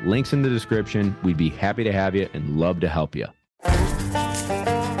on, links in the description. We'd be happy to have you and love to help you.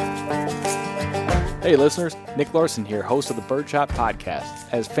 Hey listeners, Nick Larson here, host of the Birdshot Podcast.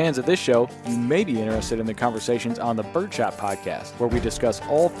 As fans of this show, you may be interested in the conversations on the Birdshot Podcast, where we discuss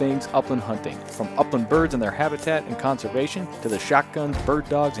all things upland hunting, from upland birds and their habitat and conservation, to the shotguns, bird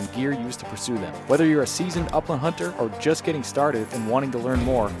dogs, and gear used to pursue them. Whether you're a seasoned upland hunter or just getting started and wanting to learn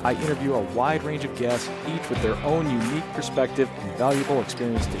more, I interview a wide range of guests, each with their own unique perspective and valuable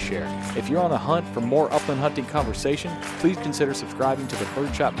experience to share. If you're on the hunt for more upland hunting conversation, please consider subscribing to the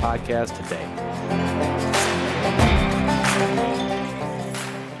Birdshot Podcast today.